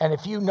 And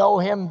if you know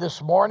him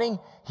this morning,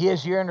 he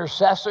is your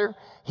intercessor.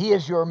 He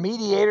is your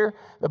mediator.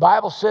 The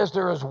Bible says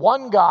there is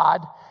one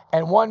God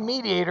and one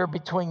mediator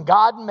between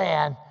God and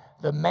man,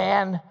 the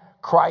man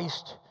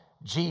Christ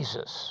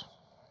Jesus.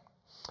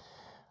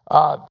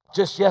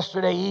 Just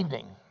yesterday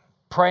evening,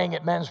 praying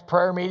at men's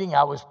prayer meeting,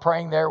 I was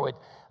praying there with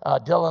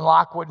Dylan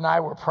Lockwood and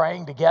I were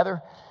praying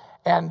together.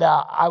 And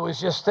I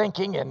was just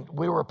thinking, and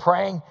we were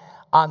praying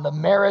on the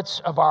merits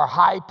of our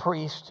high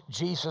priest,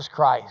 Jesus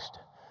Christ.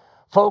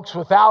 Folks,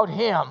 without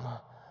him,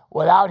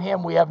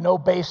 we have no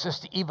basis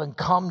to even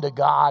come to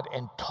God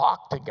and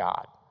talk to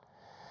God.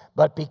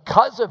 But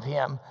because of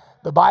him,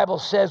 the Bible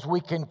says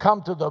we can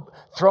come to the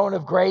throne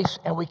of grace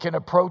and we can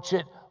approach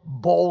it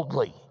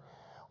boldly.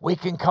 We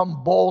can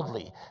come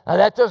boldly. Now,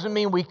 that doesn't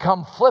mean we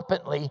come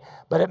flippantly,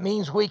 but it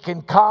means we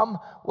can come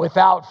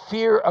without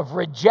fear of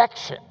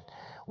rejection.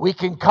 We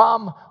can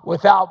come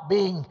without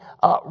being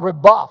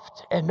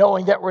rebuffed and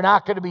knowing that we're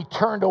not going to be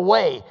turned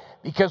away,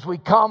 because we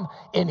come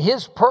in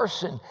his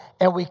person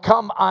and we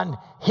come on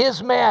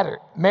his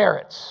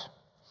merits.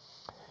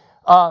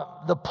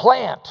 The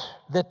plant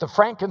that the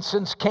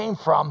frankincense came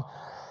from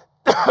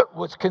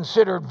was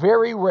considered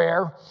very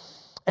rare,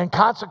 and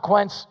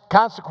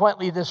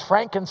consequently this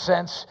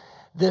frankincense,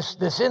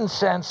 this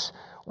incense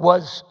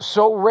was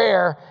so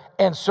rare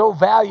and so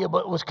valuable,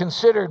 it was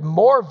considered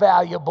more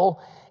valuable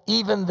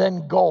even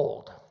than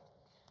gold.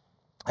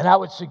 And I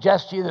would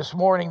suggest to you this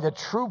morning that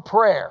true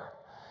prayer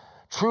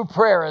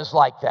is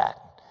like that.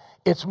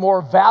 It's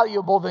more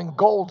valuable than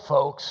gold,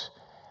 folks,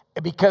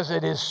 because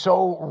it is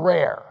so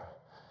rare.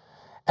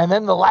 And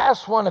then the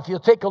last one, if you'll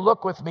take a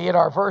look with me at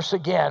our verse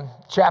again,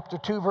 chapter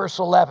 2, verse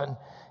 11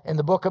 in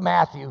the book of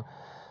Matthew,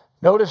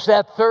 notice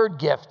that third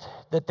gift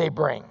that they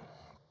bring.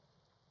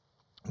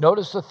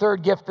 Notice the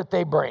third gift that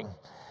they bring.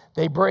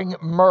 They bring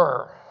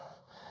myrrh.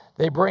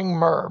 They bring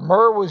myrrh.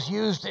 Myrrh was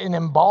used in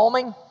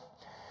embalming.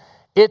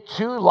 It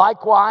too,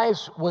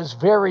 likewise, was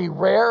very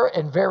rare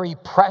and very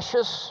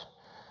precious.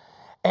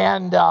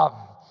 And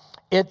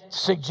it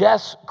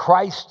suggests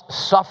Christ's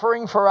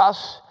suffering for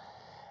us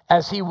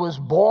as he was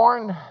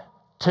born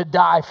to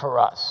die for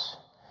us.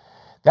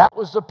 That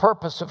was the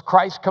purpose of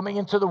Christ coming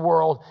into the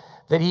world,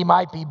 that he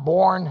might be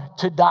born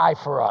to die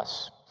for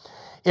us.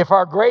 If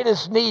our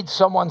greatest need,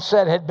 someone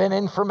said, had been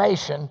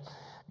information,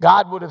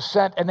 God would have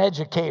sent an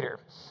educator.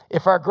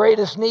 If our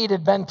greatest need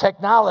had been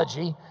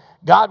technology,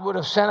 God would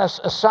have sent us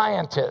a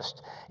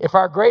scientist. If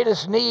our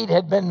greatest need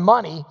had been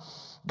money,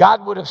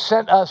 God would have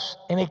sent us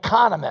an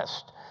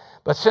economist.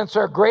 But since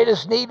our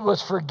greatest need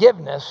was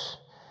forgiveness,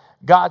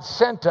 God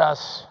sent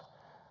us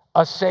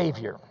a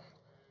Savior.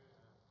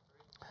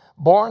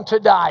 Born to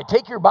die.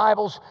 Take your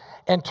Bibles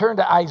and turn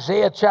to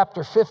Isaiah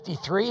chapter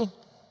 53.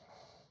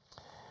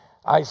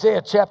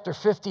 Isaiah chapter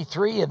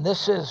 53, and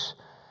this is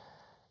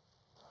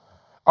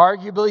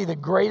arguably the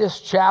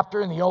greatest chapter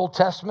in the Old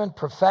Testament,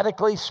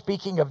 prophetically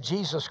speaking of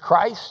Jesus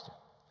Christ.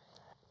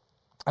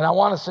 And I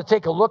want us to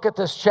take a look at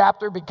this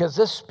chapter because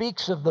this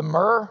speaks of the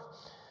myrrh.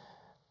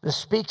 This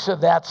speaks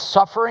of that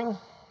suffering.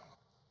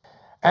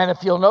 And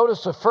if you'll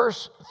notice the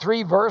first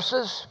 3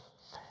 verses,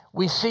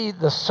 we see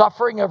the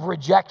suffering of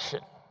rejection.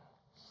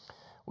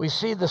 We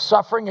see the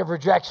suffering of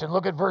rejection.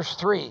 Look at verse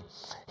 3.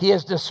 He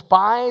is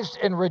despised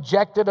and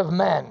rejected of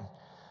men,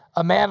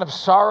 a man of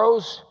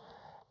sorrows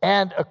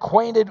and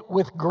acquainted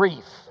with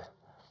grief.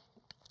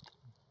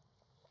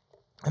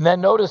 And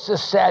then notice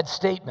this sad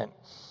statement.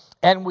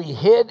 And we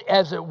hid,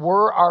 as it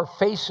were, our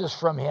faces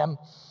from him.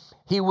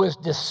 He was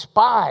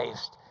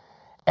despised,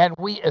 and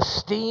we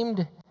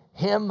esteemed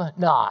him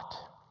not.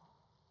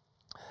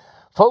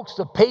 Folks,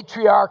 the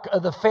patriarch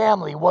of the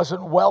family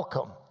wasn't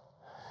welcome.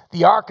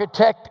 The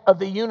architect of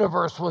the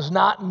universe was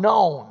not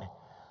known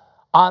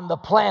on the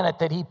planet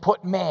that he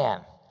put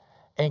man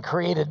and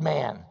created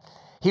man.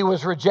 He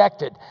was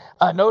rejected.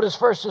 Notice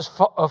verses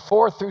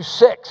 4 through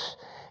 6.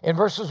 In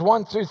verses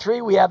 1 through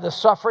 3, we have the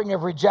suffering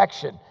of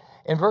rejection.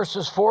 In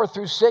verses 4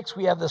 through 6,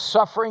 we have the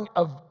suffering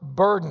of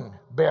burden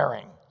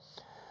bearing.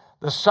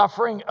 The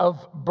suffering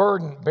of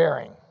burden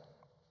bearing.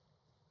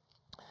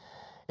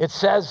 It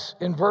says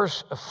in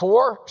verse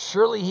 4,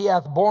 surely he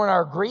hath borne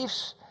our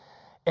griefs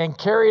and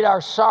carried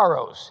our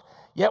sorrows,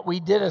 yet we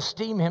did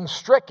esteem him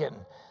stricken,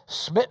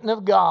 smitten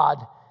of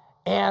God,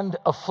 and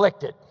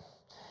afflicted.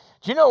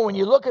 Do you know, when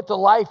you look at the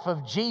life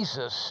of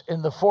Jesus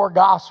in the 4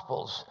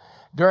 Gospels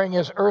during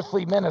his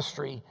earthly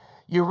ministry,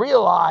 you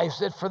realize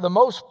that for the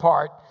most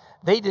part,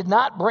 they did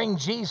not bring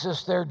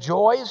Jesus their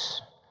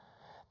joys.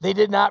 They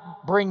did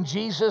not bring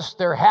Jesus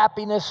their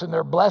happiness and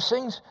their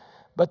blessings,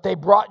 but they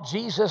brought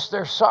Jesus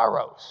their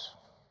sorrows.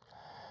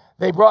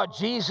 They brought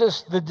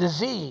Jesus the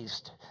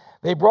diseased.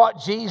 They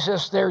brought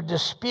Jesus their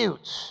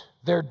disputes,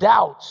 their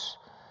doubts,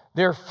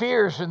 their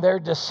fears and their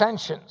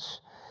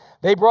dissensions.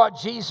 They brought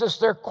Jesus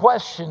their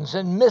questions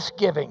and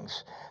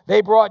misgivings.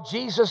 They brought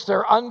Jesus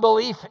their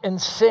unbelief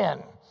and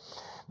sin.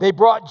 They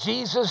brought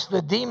Jesus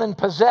the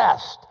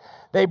demon-possessed.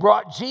 They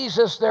brought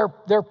Jesus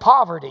their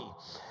poverty.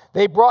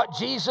 They brought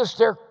Jesus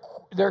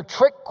their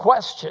trick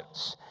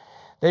questions.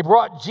 They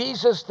brought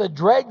Jesus the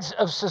dregs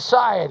of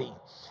society.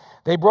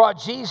 They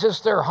brought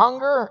Jesus their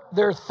hunger,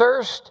 their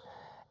thirst,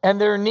 and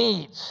their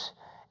needs.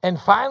 And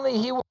finally,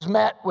 he was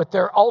met with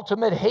their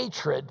ultimate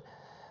hatred,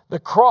 the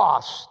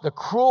cross, the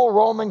cruel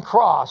Roman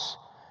cross,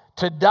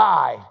 to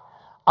die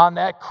on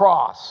that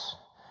cross.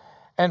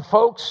 And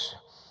folks,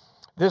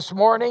 this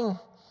morning,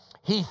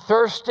 he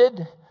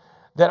thirsted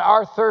that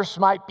our thirst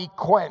might be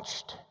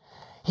quenched.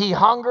 He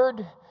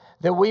hungered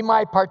that we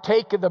might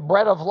partake of the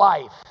bread of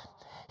life.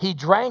 He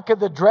drank of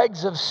the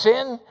dregs of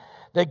sin,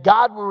 that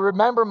God would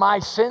remember my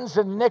sins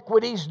and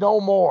iniquities no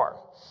more.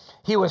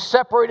 He was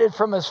separated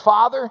from his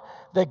Father,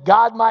 that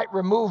God might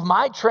remove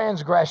my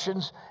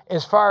transgressions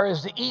as far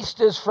as the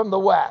east is from the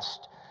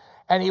west.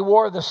 And he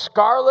wore the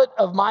scarlet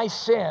of my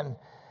sin,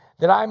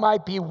 that I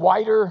might be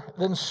whiter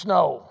than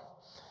snow.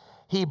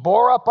 He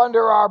bore up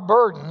under our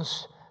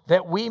burdens,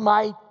 that we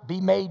might be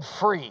made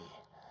free.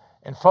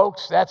 And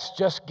folks, that's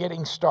just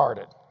getting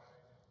started.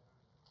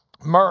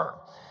 Myrrh.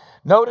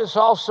 Notice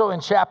also in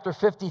chapter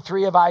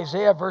 53 of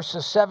Isaiah,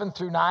 verses 7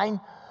 through 9,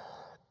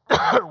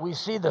 we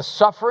see the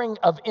suffering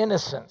of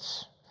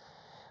innocence.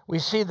 We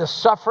see the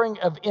suffering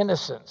of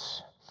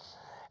innocence.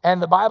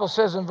 And the Bible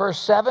says in verse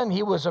 7,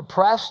 he was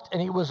oppressed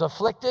and he was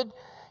afflicted,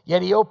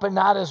 yet he opened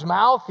not his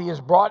mouth. He is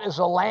brought as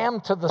a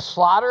lamb to the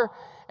slaughter,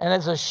 and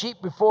as a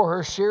sheep before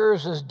her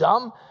shearers is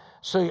dumb,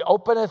 so he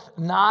openeth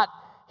not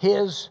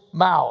his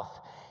mouth.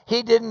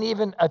 He didn't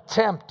even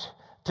attempt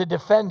to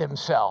defend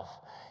himself.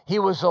 He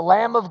was the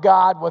Lamb of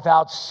God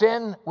without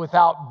sin,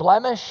 without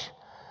blemish.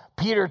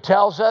 Peter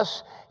tells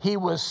us he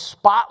was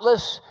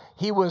spotless.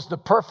 He was the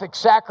perfect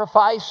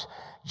sacrifice.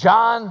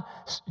 John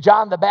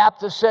the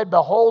Baptist said,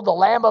 behold, the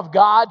Lamb of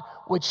God,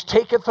 which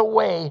taketh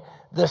away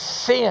the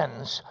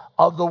sins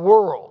of the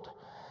world.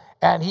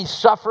 And he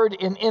suffered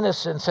in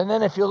innocence. And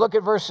then if you look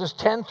at verses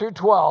 10 through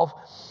 12,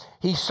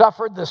 he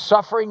suffered the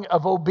suffering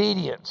of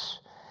obedience.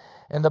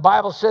 And the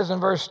Bible says in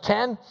verse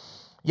 10,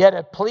 yet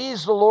it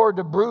pleased the Lord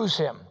to bruise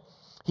him.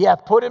 He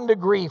hath put him to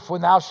grief.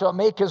 When thou shalt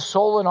make his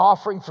soul an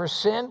offering for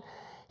sin,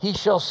 he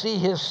shall see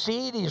his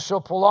seed, he shall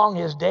prolong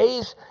his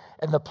days,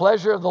 and the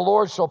pleasure of the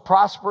Lord shall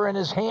prosper in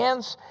his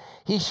hands.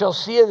 He shall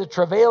see the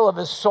travail of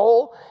his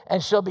soul,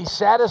 and shall be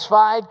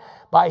satisfied.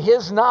 By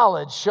his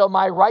knowledge shall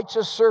my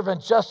righteous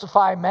servant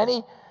justify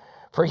many,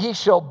 for he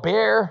shall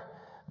bear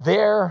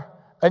their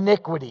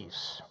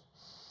iniquities.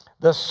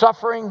 The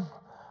suffering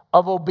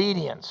of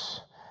obedience.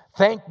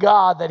 Thank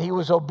God that he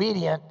was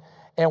obedient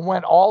and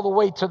went all the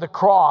way to the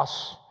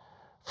cross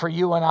for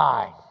you and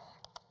I.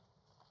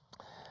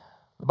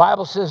 The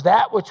Bible says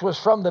that which was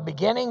from the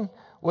beginning,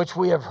 which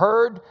we have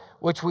heard,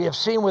 which we have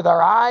seen with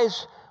our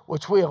eyes,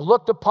 which we have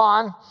looked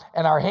upon,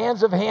 and our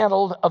hands have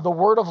handled of the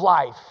word of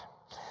life.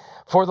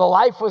 For the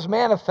life was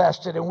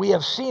manifested, and we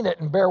have seen it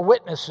and bear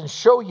witness and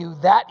show you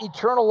that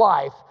eternal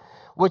life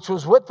which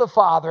was with the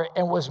Father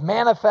and was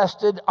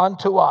manifested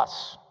unto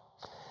us.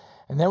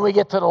 And then we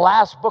get to the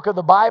last book of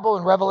the Bible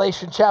in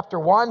Revelation chapter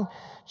 1.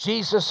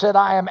 Jesus said,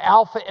 I am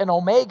Alpha and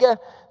Omega,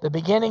 the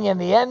beginning and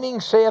the ending,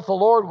 saith the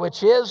Lord,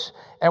 which is,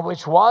 and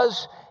which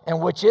was,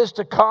 and which is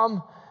to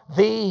come,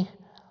 the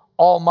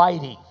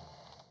Almighty.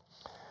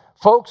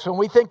 Folks, when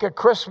we think of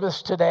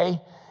Christmas today,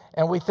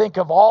 and we think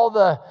of all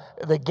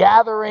the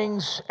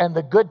gatherings and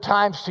the good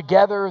times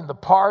together, and the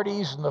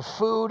parties, and the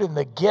food, and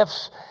the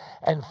gifts,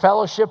 and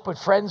fellowship with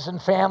friends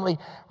and family,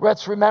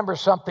 let's remember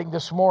something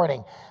this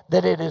morning,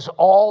 that it is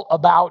all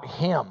about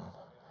Him.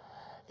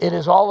 It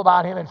is all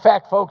about Him. In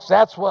fact, folks,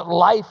 that's what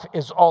life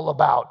is all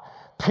about.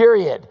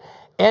 Period.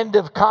 End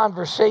of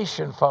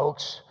conversation,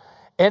 folks.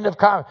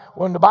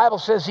 When the Bible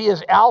says He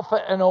is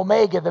Alpha and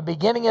Omega, the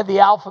beginning of the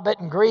alphabet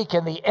in Greek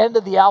and the end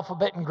of the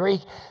alphabet in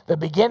Greek, the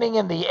beginning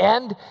and the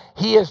end,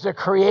 He is the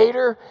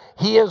Creator.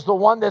 He is the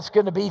one that's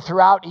going to be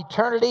throughout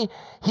eternity.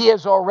 He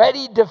has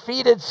already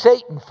defeated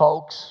Satan,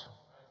 folks.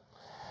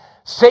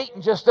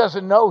 Satan just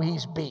doesn't know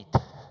he's beat.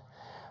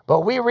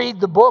 But we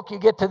read the book, you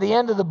get to the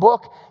end of the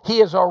book, He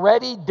has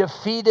already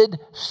defeated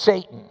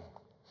Satan.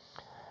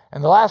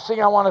 And the last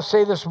thing I want to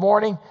say this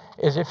morning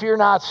is if you're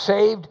not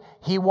saved,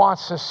 He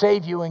wants to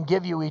save you and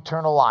give you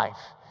eternal life.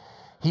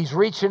 He's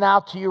reaching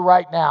out to you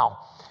right now.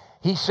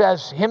 He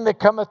says, him that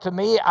cometh to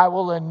me, I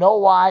will in no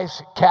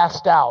wise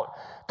cast out.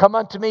 Come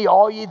unto me,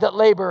 all ye that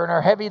labor and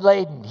are heavy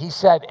laden, He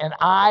said, and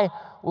I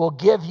will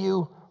give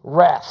you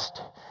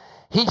rest.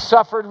 He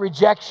suffered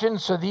rejection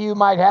so that you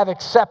might have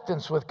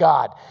acceptance with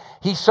God.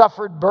 He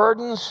suffered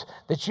burdens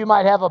that you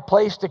might have a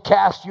place to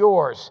cast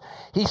yours.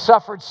 He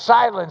suffered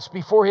silence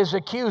before His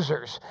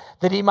accusers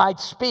that He might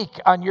speak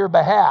on your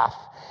behalf.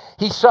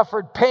 He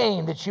suffered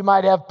pain that you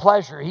might have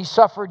pleasure. He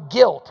suffered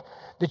guilt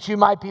that you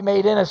might be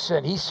made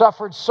innocent. He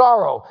suffered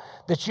sorrow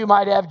that you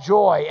might have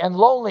joy, and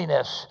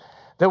loneliness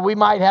that we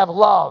might have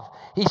love.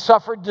 He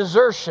suffered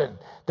desertion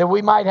that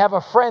we might have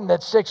a friend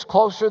that sticks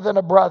closer than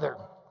a brother.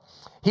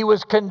 He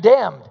was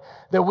condemned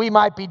that we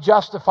might be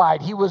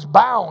justified. He was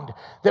bound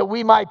that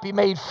we might be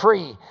made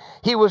free.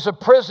 He was a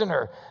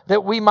prisoner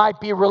that we might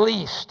be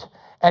released.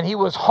 And He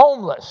was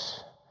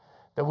homeless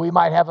that we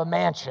might have a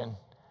mansion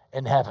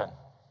in heaven.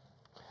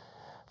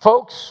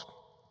 Folks,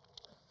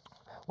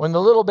 when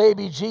the little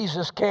baby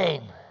Jesus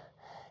came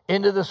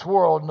into this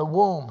world in the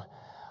womb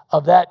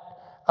of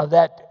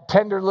that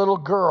tender little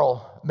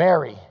girl,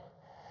 Mary,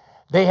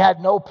 they had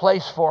no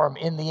place for him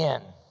in the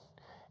inn.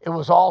 It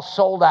was all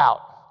sold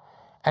out,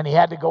 and he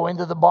had to go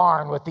into the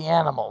barn with the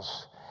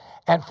animals.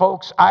 And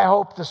folks, I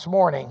hope this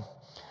morning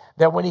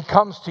that when he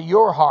comes to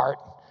your heart,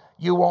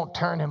 you won't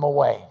turn him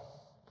away.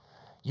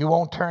 You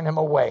won't turn him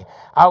away.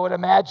 I would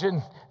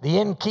imagine the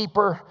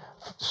innkeeper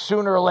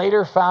sooner or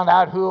later found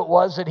out who it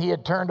was that he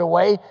had turned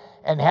away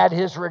and had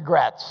his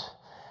regrets.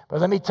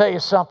 But let me tell you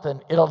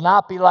something. It'll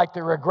not be like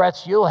the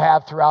regrets you'll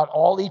have throughout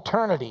all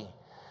eternity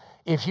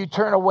if you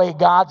turn away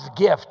God's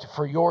gift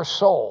for your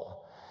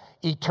soul,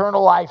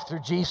 eternal life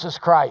through Jesus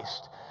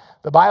Christ.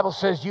 The Bible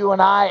says you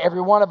and I,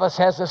 every one of us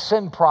has a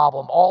sin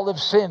problem. All have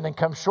sinned and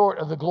come short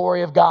of the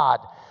glory of God.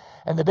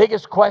 And the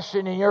biggest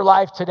question in your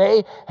life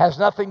today has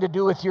nothing to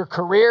do with your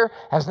career,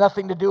 has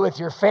nothing to do with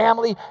your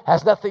family,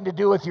 has nothing to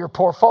do with your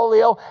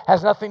portfolio,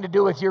 has nothing to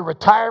do with your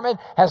retirement,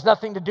 has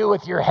nothing to do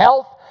with your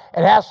health.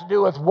 It has to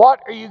do with what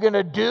are you going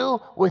to do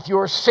with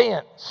your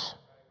sins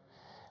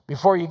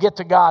before you get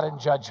to God in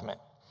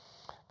judgment.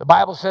 The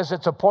Bible says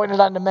it's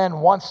appointed unto men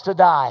once to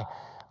die,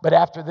 but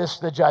after this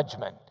the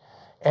judgment.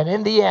 And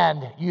in the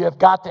end, you have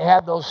got to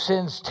have those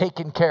sins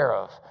taken care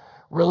of.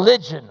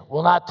 Religion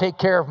will not take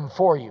care of them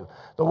for you.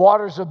 The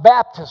waters of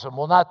baptism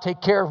will not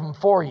take care of them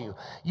for you.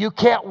 You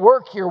can't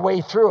work your way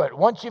through it.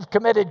 Once you've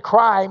committed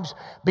crimes,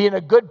 being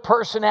a good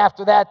person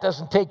after that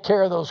doesn't take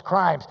care of those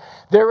crimes.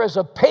 There is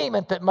a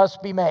payment that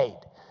must be made.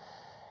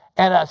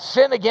 And a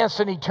sin against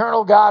an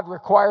eternal God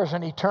requires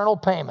an eternal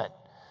payment.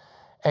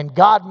 And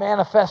God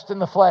manifest in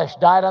the flesh,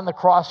 died on the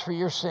cross for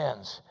your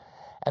sins.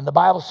 And the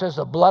Bible says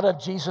the blood of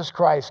Jesus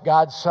Christ,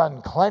 God's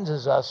Son,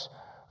 cleanses us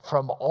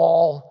from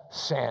all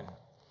sin.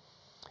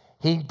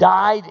 He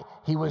died,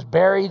 he was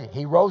buried,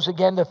 he rose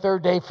again the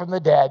third day from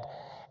the dead,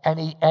 and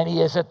he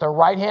is at the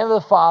right hand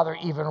of the Father,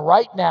 even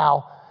right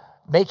now,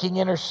 making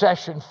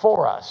intercession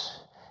for us.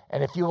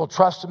 And if you will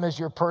trust him as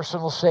your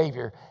personal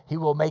Savior, he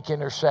will make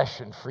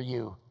intercession for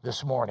you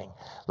this morning.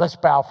 Let's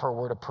bow for a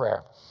word of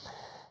prayer.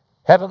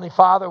 Heavenly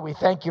Father, we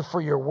thank you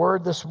for your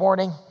word this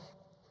morning,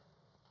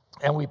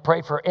 and we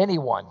pray for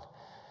anyone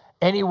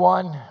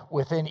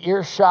within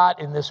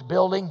earshot in this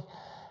building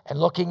and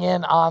looking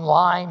in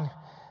online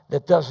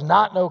that does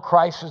not know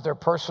Christ as their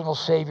personal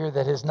Savior,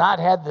 that has not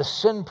had the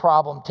sin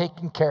problem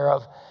taken care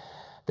of,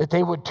 that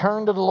they would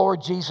turn to the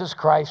Lord Jesus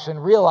Christ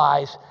and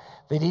realize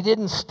that he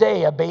didn't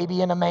stay a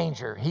baby in a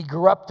manger. He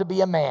grew up to be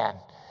a man,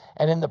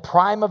 and in the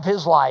prime of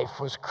his life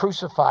was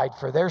crucified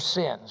for their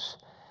sins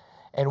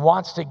and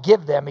wants to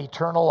give them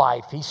eternal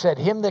life. He said,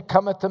 him that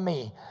cometh to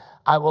me,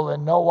 I will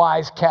in no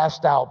wise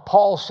cast out.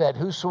 Paul said,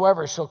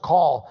 whosoever shall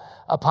call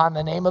upon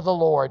the name of the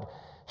Lord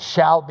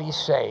shall be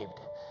saved.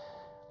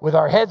 With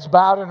our heads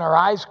bowed and our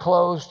eyes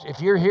closed,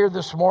 if you're here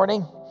this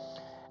morning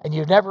and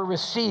you've never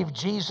received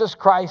Jesus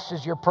Christ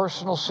as your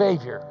personal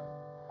Savior,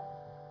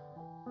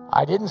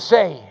 I didn't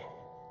say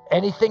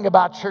anything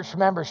about church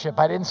membership.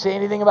 I didn't say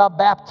anything about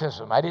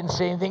baptism. I didn't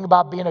say anything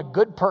about being a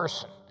good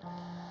person.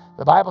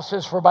 The Bible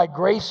says, for by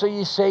grace are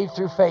ye saved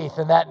through faith,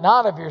 and that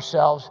not of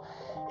yourselves.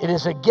 It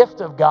is a gift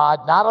of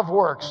God, not of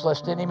works,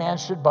 lest any man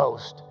should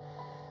boast.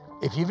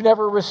 If you've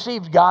never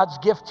received God's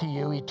gift to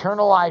you,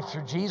 eternal life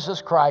through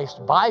Jesus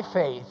Christ, by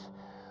faith,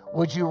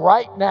 would you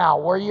right now,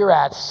 where you're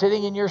at,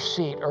 sitting in your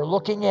seat or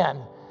looking in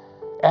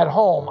at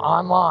home,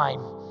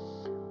 online,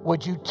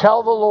 would you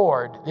tell the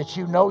Lord that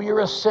you know you're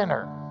a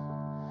sinner?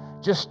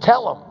 Just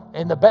tell him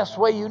in the best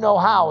way you know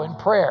how, in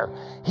prayer.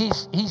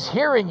 He's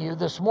hearing you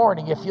this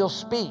morning. If you'll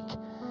speak,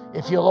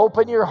 if you'll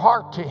open your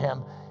heart to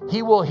him,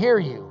 he will hear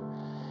you.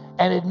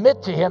 And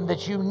admit to him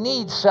that you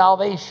need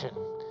salvation.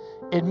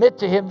 Admit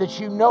to him that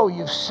you know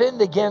you've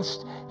sinned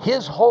against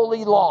his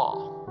holy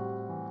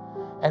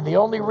law. And the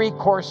only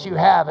recourse you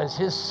have is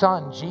his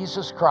Son,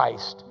 Jesus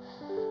Christ,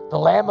 the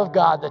Lamb of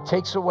God that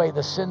takes away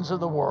the sins of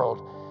the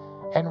world,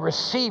 and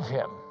receive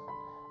him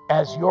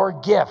as your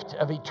gift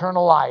of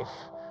eternal life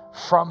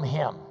from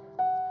him.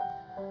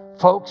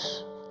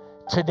 Folks,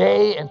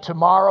 today and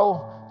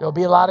tomorrow, there'll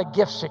be a lot of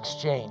gifts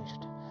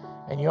exchanged.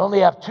 And you only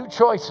have two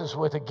choices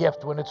with a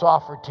gift when it's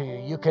offered to you.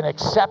 You can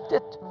accept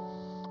it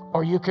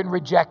or you can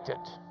reject it.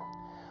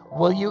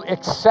 Will you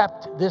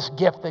accept this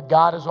gift that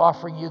God is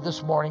offering you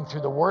this morning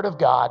through the Word of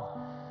God?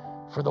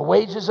 For the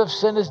wages of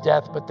sin is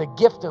death, but the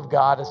gift of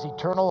God is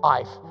eternal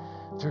life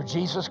through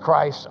Jesus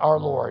Christ our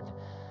Lord.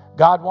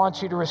 God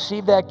wants you to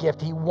receive that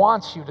gift. He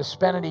wants you to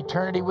spend an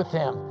eternity with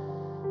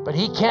him. But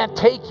he can't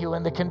take you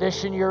in the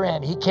condition you're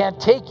in. He can't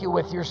take you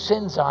with your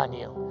sins on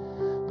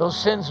you. Those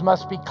sins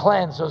must be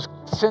cleansed. Those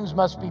sins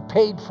must be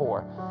paid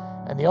for.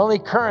 And the only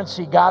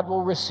currency God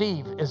will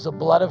receive is the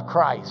blood of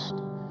Christ.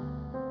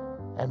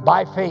 And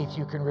by faith,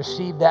 you can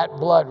receive that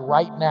blood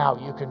right now.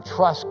 You can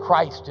trust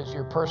Christ as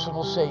your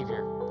personal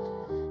Savior.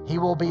 He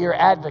will be your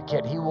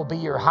advocate. He will be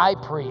your high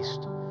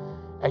priest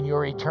and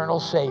your eternal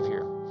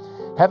Savior.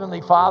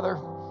 Heavenly Father,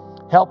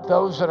 help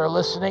those that are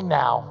listening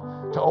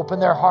now to open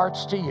their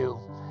hearts to you.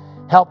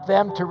 Help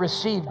them to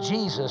receive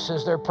Jesus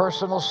as their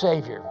personal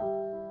Savior.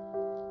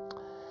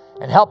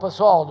 And help us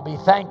all to be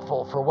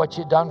thankful for what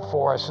you've done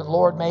for us. And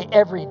Lord, may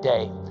every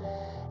day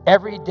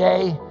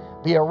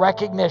be a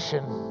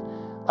recognition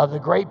of the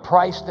great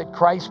price that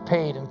Christ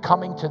paid in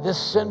coming to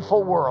this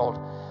sinful world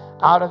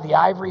out of the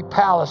ivory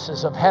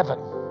palaces of heaven,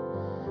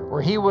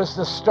 where he was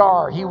the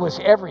star, he was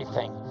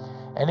everything,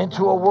 and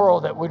into a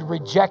world that would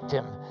reject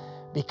him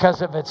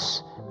because of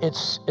its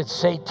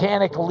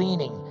satanic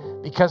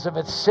leaning, because of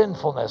its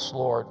sinfulness,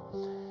 Lord.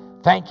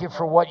 Thank you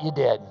for what you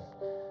did.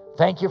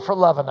 Thank you for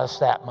loving us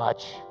that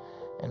much.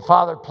 And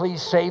Father,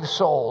 please save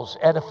souls,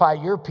 edify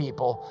your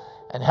people,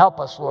 and help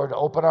us, Lord, to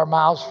open our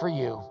mouths for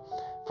you.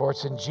 For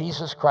it's in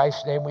Jesus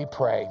Christ's name we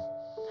pray.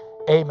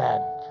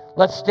 Amen.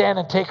 Let's stand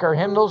and take our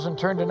hymnals and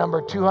turn to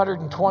number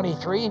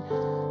 223.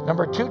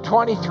 Number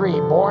 223,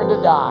 Born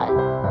to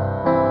Die.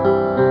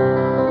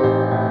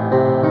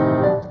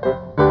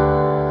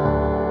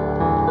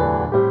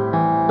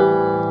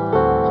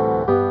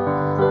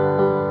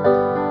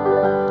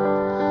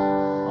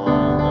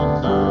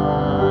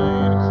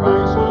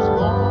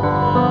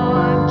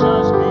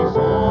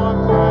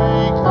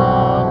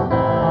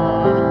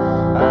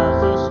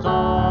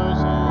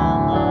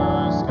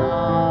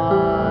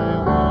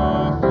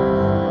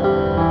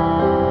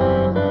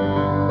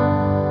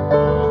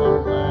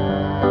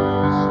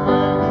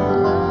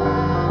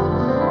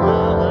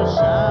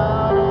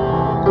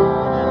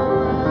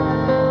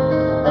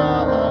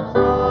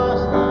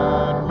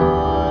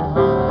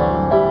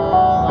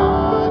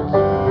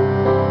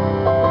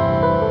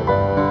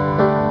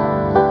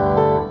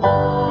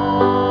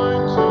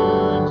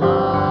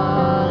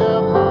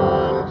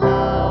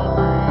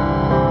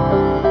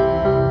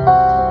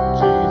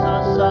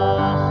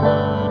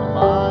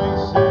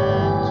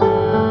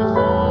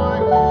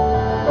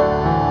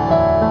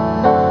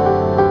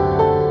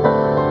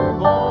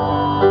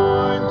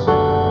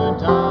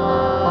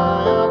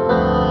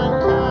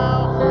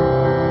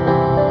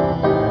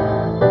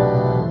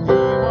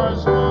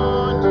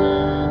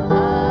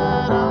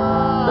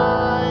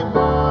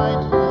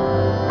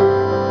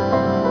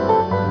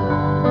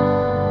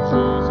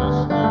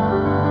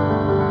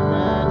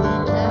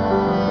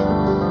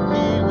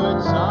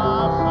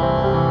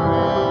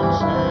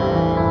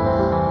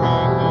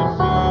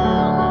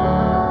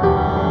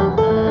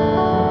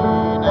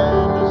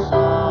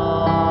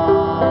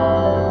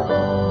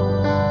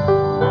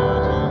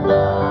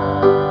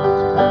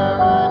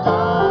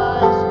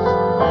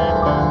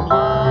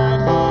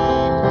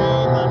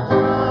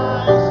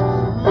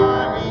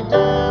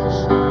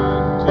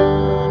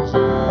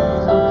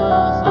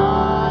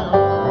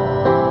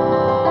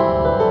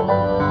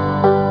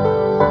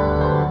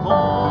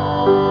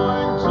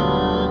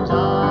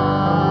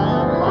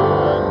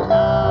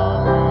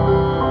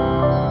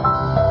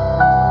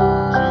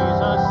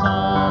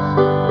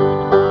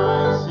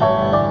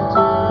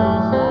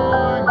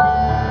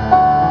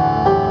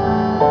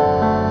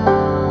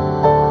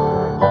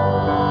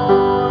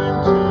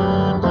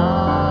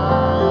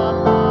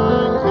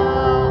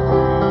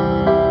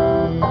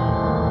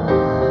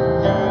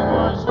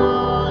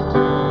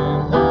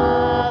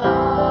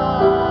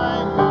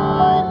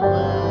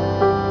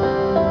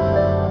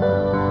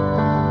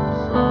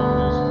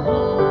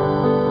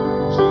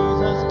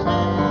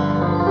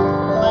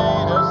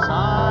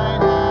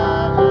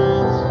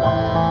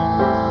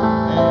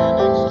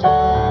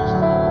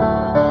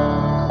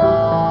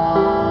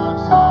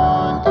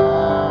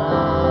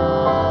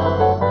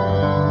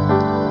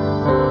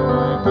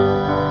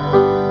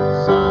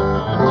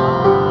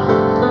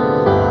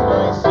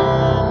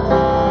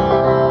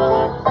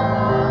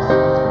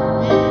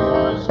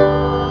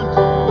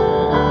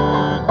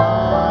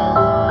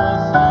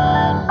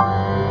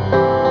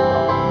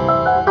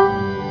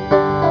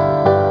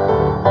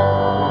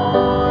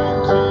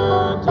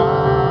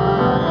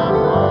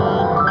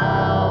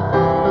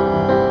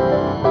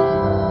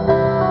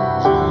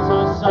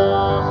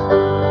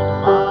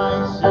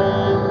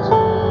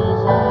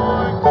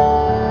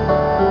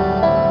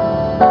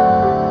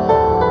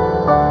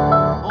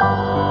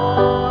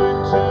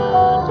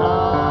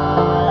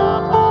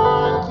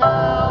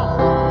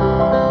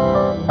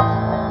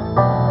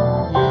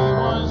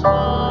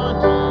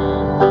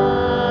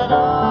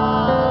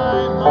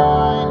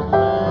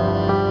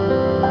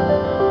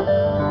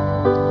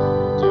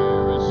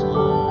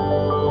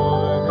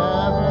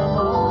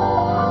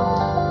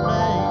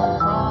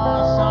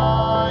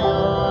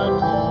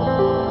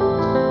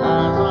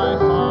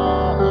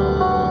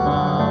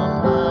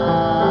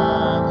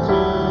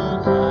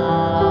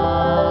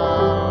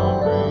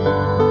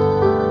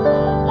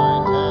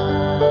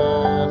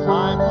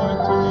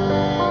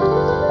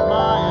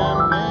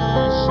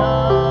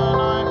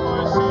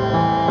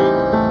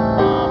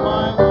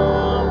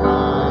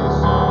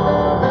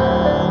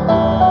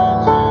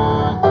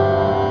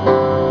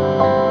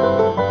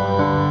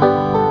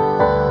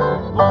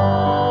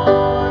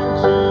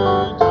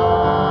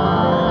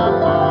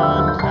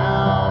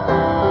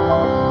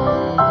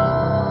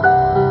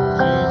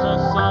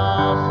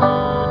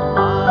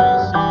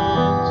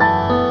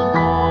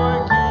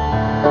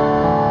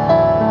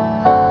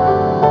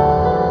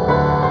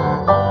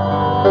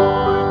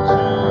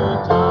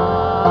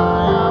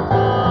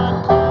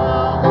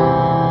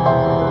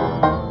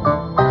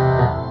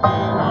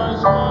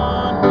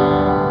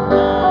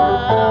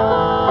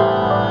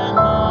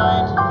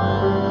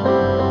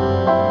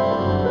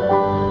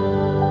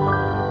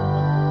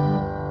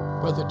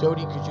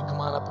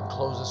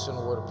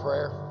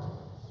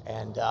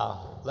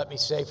 let me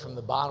say from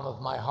the bottom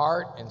of my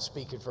heart, and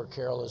speaking for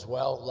Carol as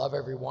well, love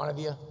every one of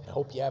you, and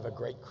hope you have a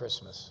great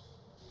Christmas.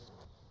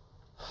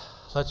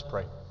 Let's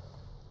pray.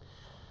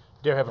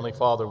 Dear Heavenly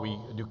Father, we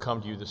do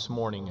come to you this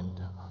morning,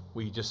 and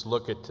we just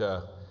look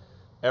at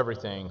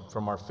everything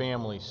from our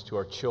families to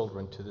our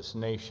children to this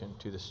nation,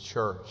 to this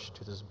church,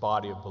 to this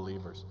body of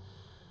believers.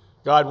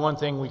 God, one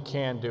thing we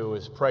can do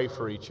is pray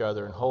for each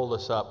other and hold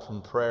us up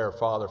from prayer,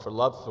 Father, for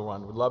love for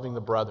one, loving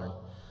the brethren.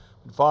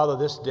 And Father,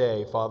 this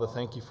day, Father,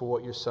 thank you for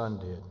what your Son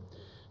did.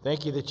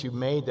 Thank you that you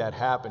made that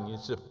happen.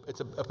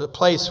 It's a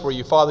place where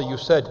you, Father, you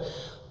said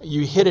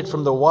you hid it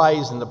from the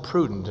wise and the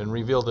prudent and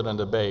revealed it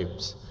unto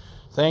babes.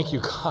 Thank you,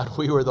 God,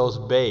 we were those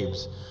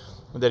babes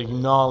that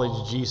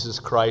acknowledge Jesus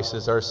Christ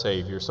as our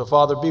Savior. So,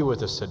 Father, be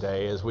with us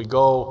today as we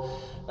go,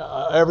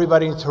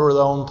 everybody into their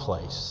own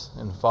place.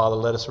 And, Father,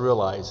 let us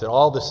realize that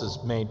all this is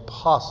made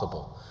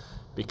possible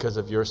because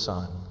of your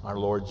Son, our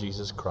Lord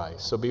Jesus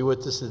Christ. So be with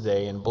us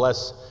today and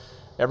bless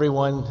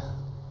everyone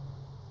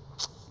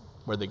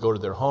where they go to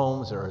their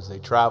homes or as they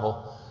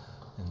travel.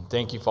 And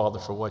thank you, Father,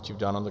 for what you've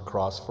done on the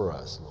cross for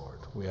us, Lord.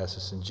 We ask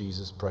this in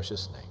Jesus'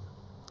 precious name.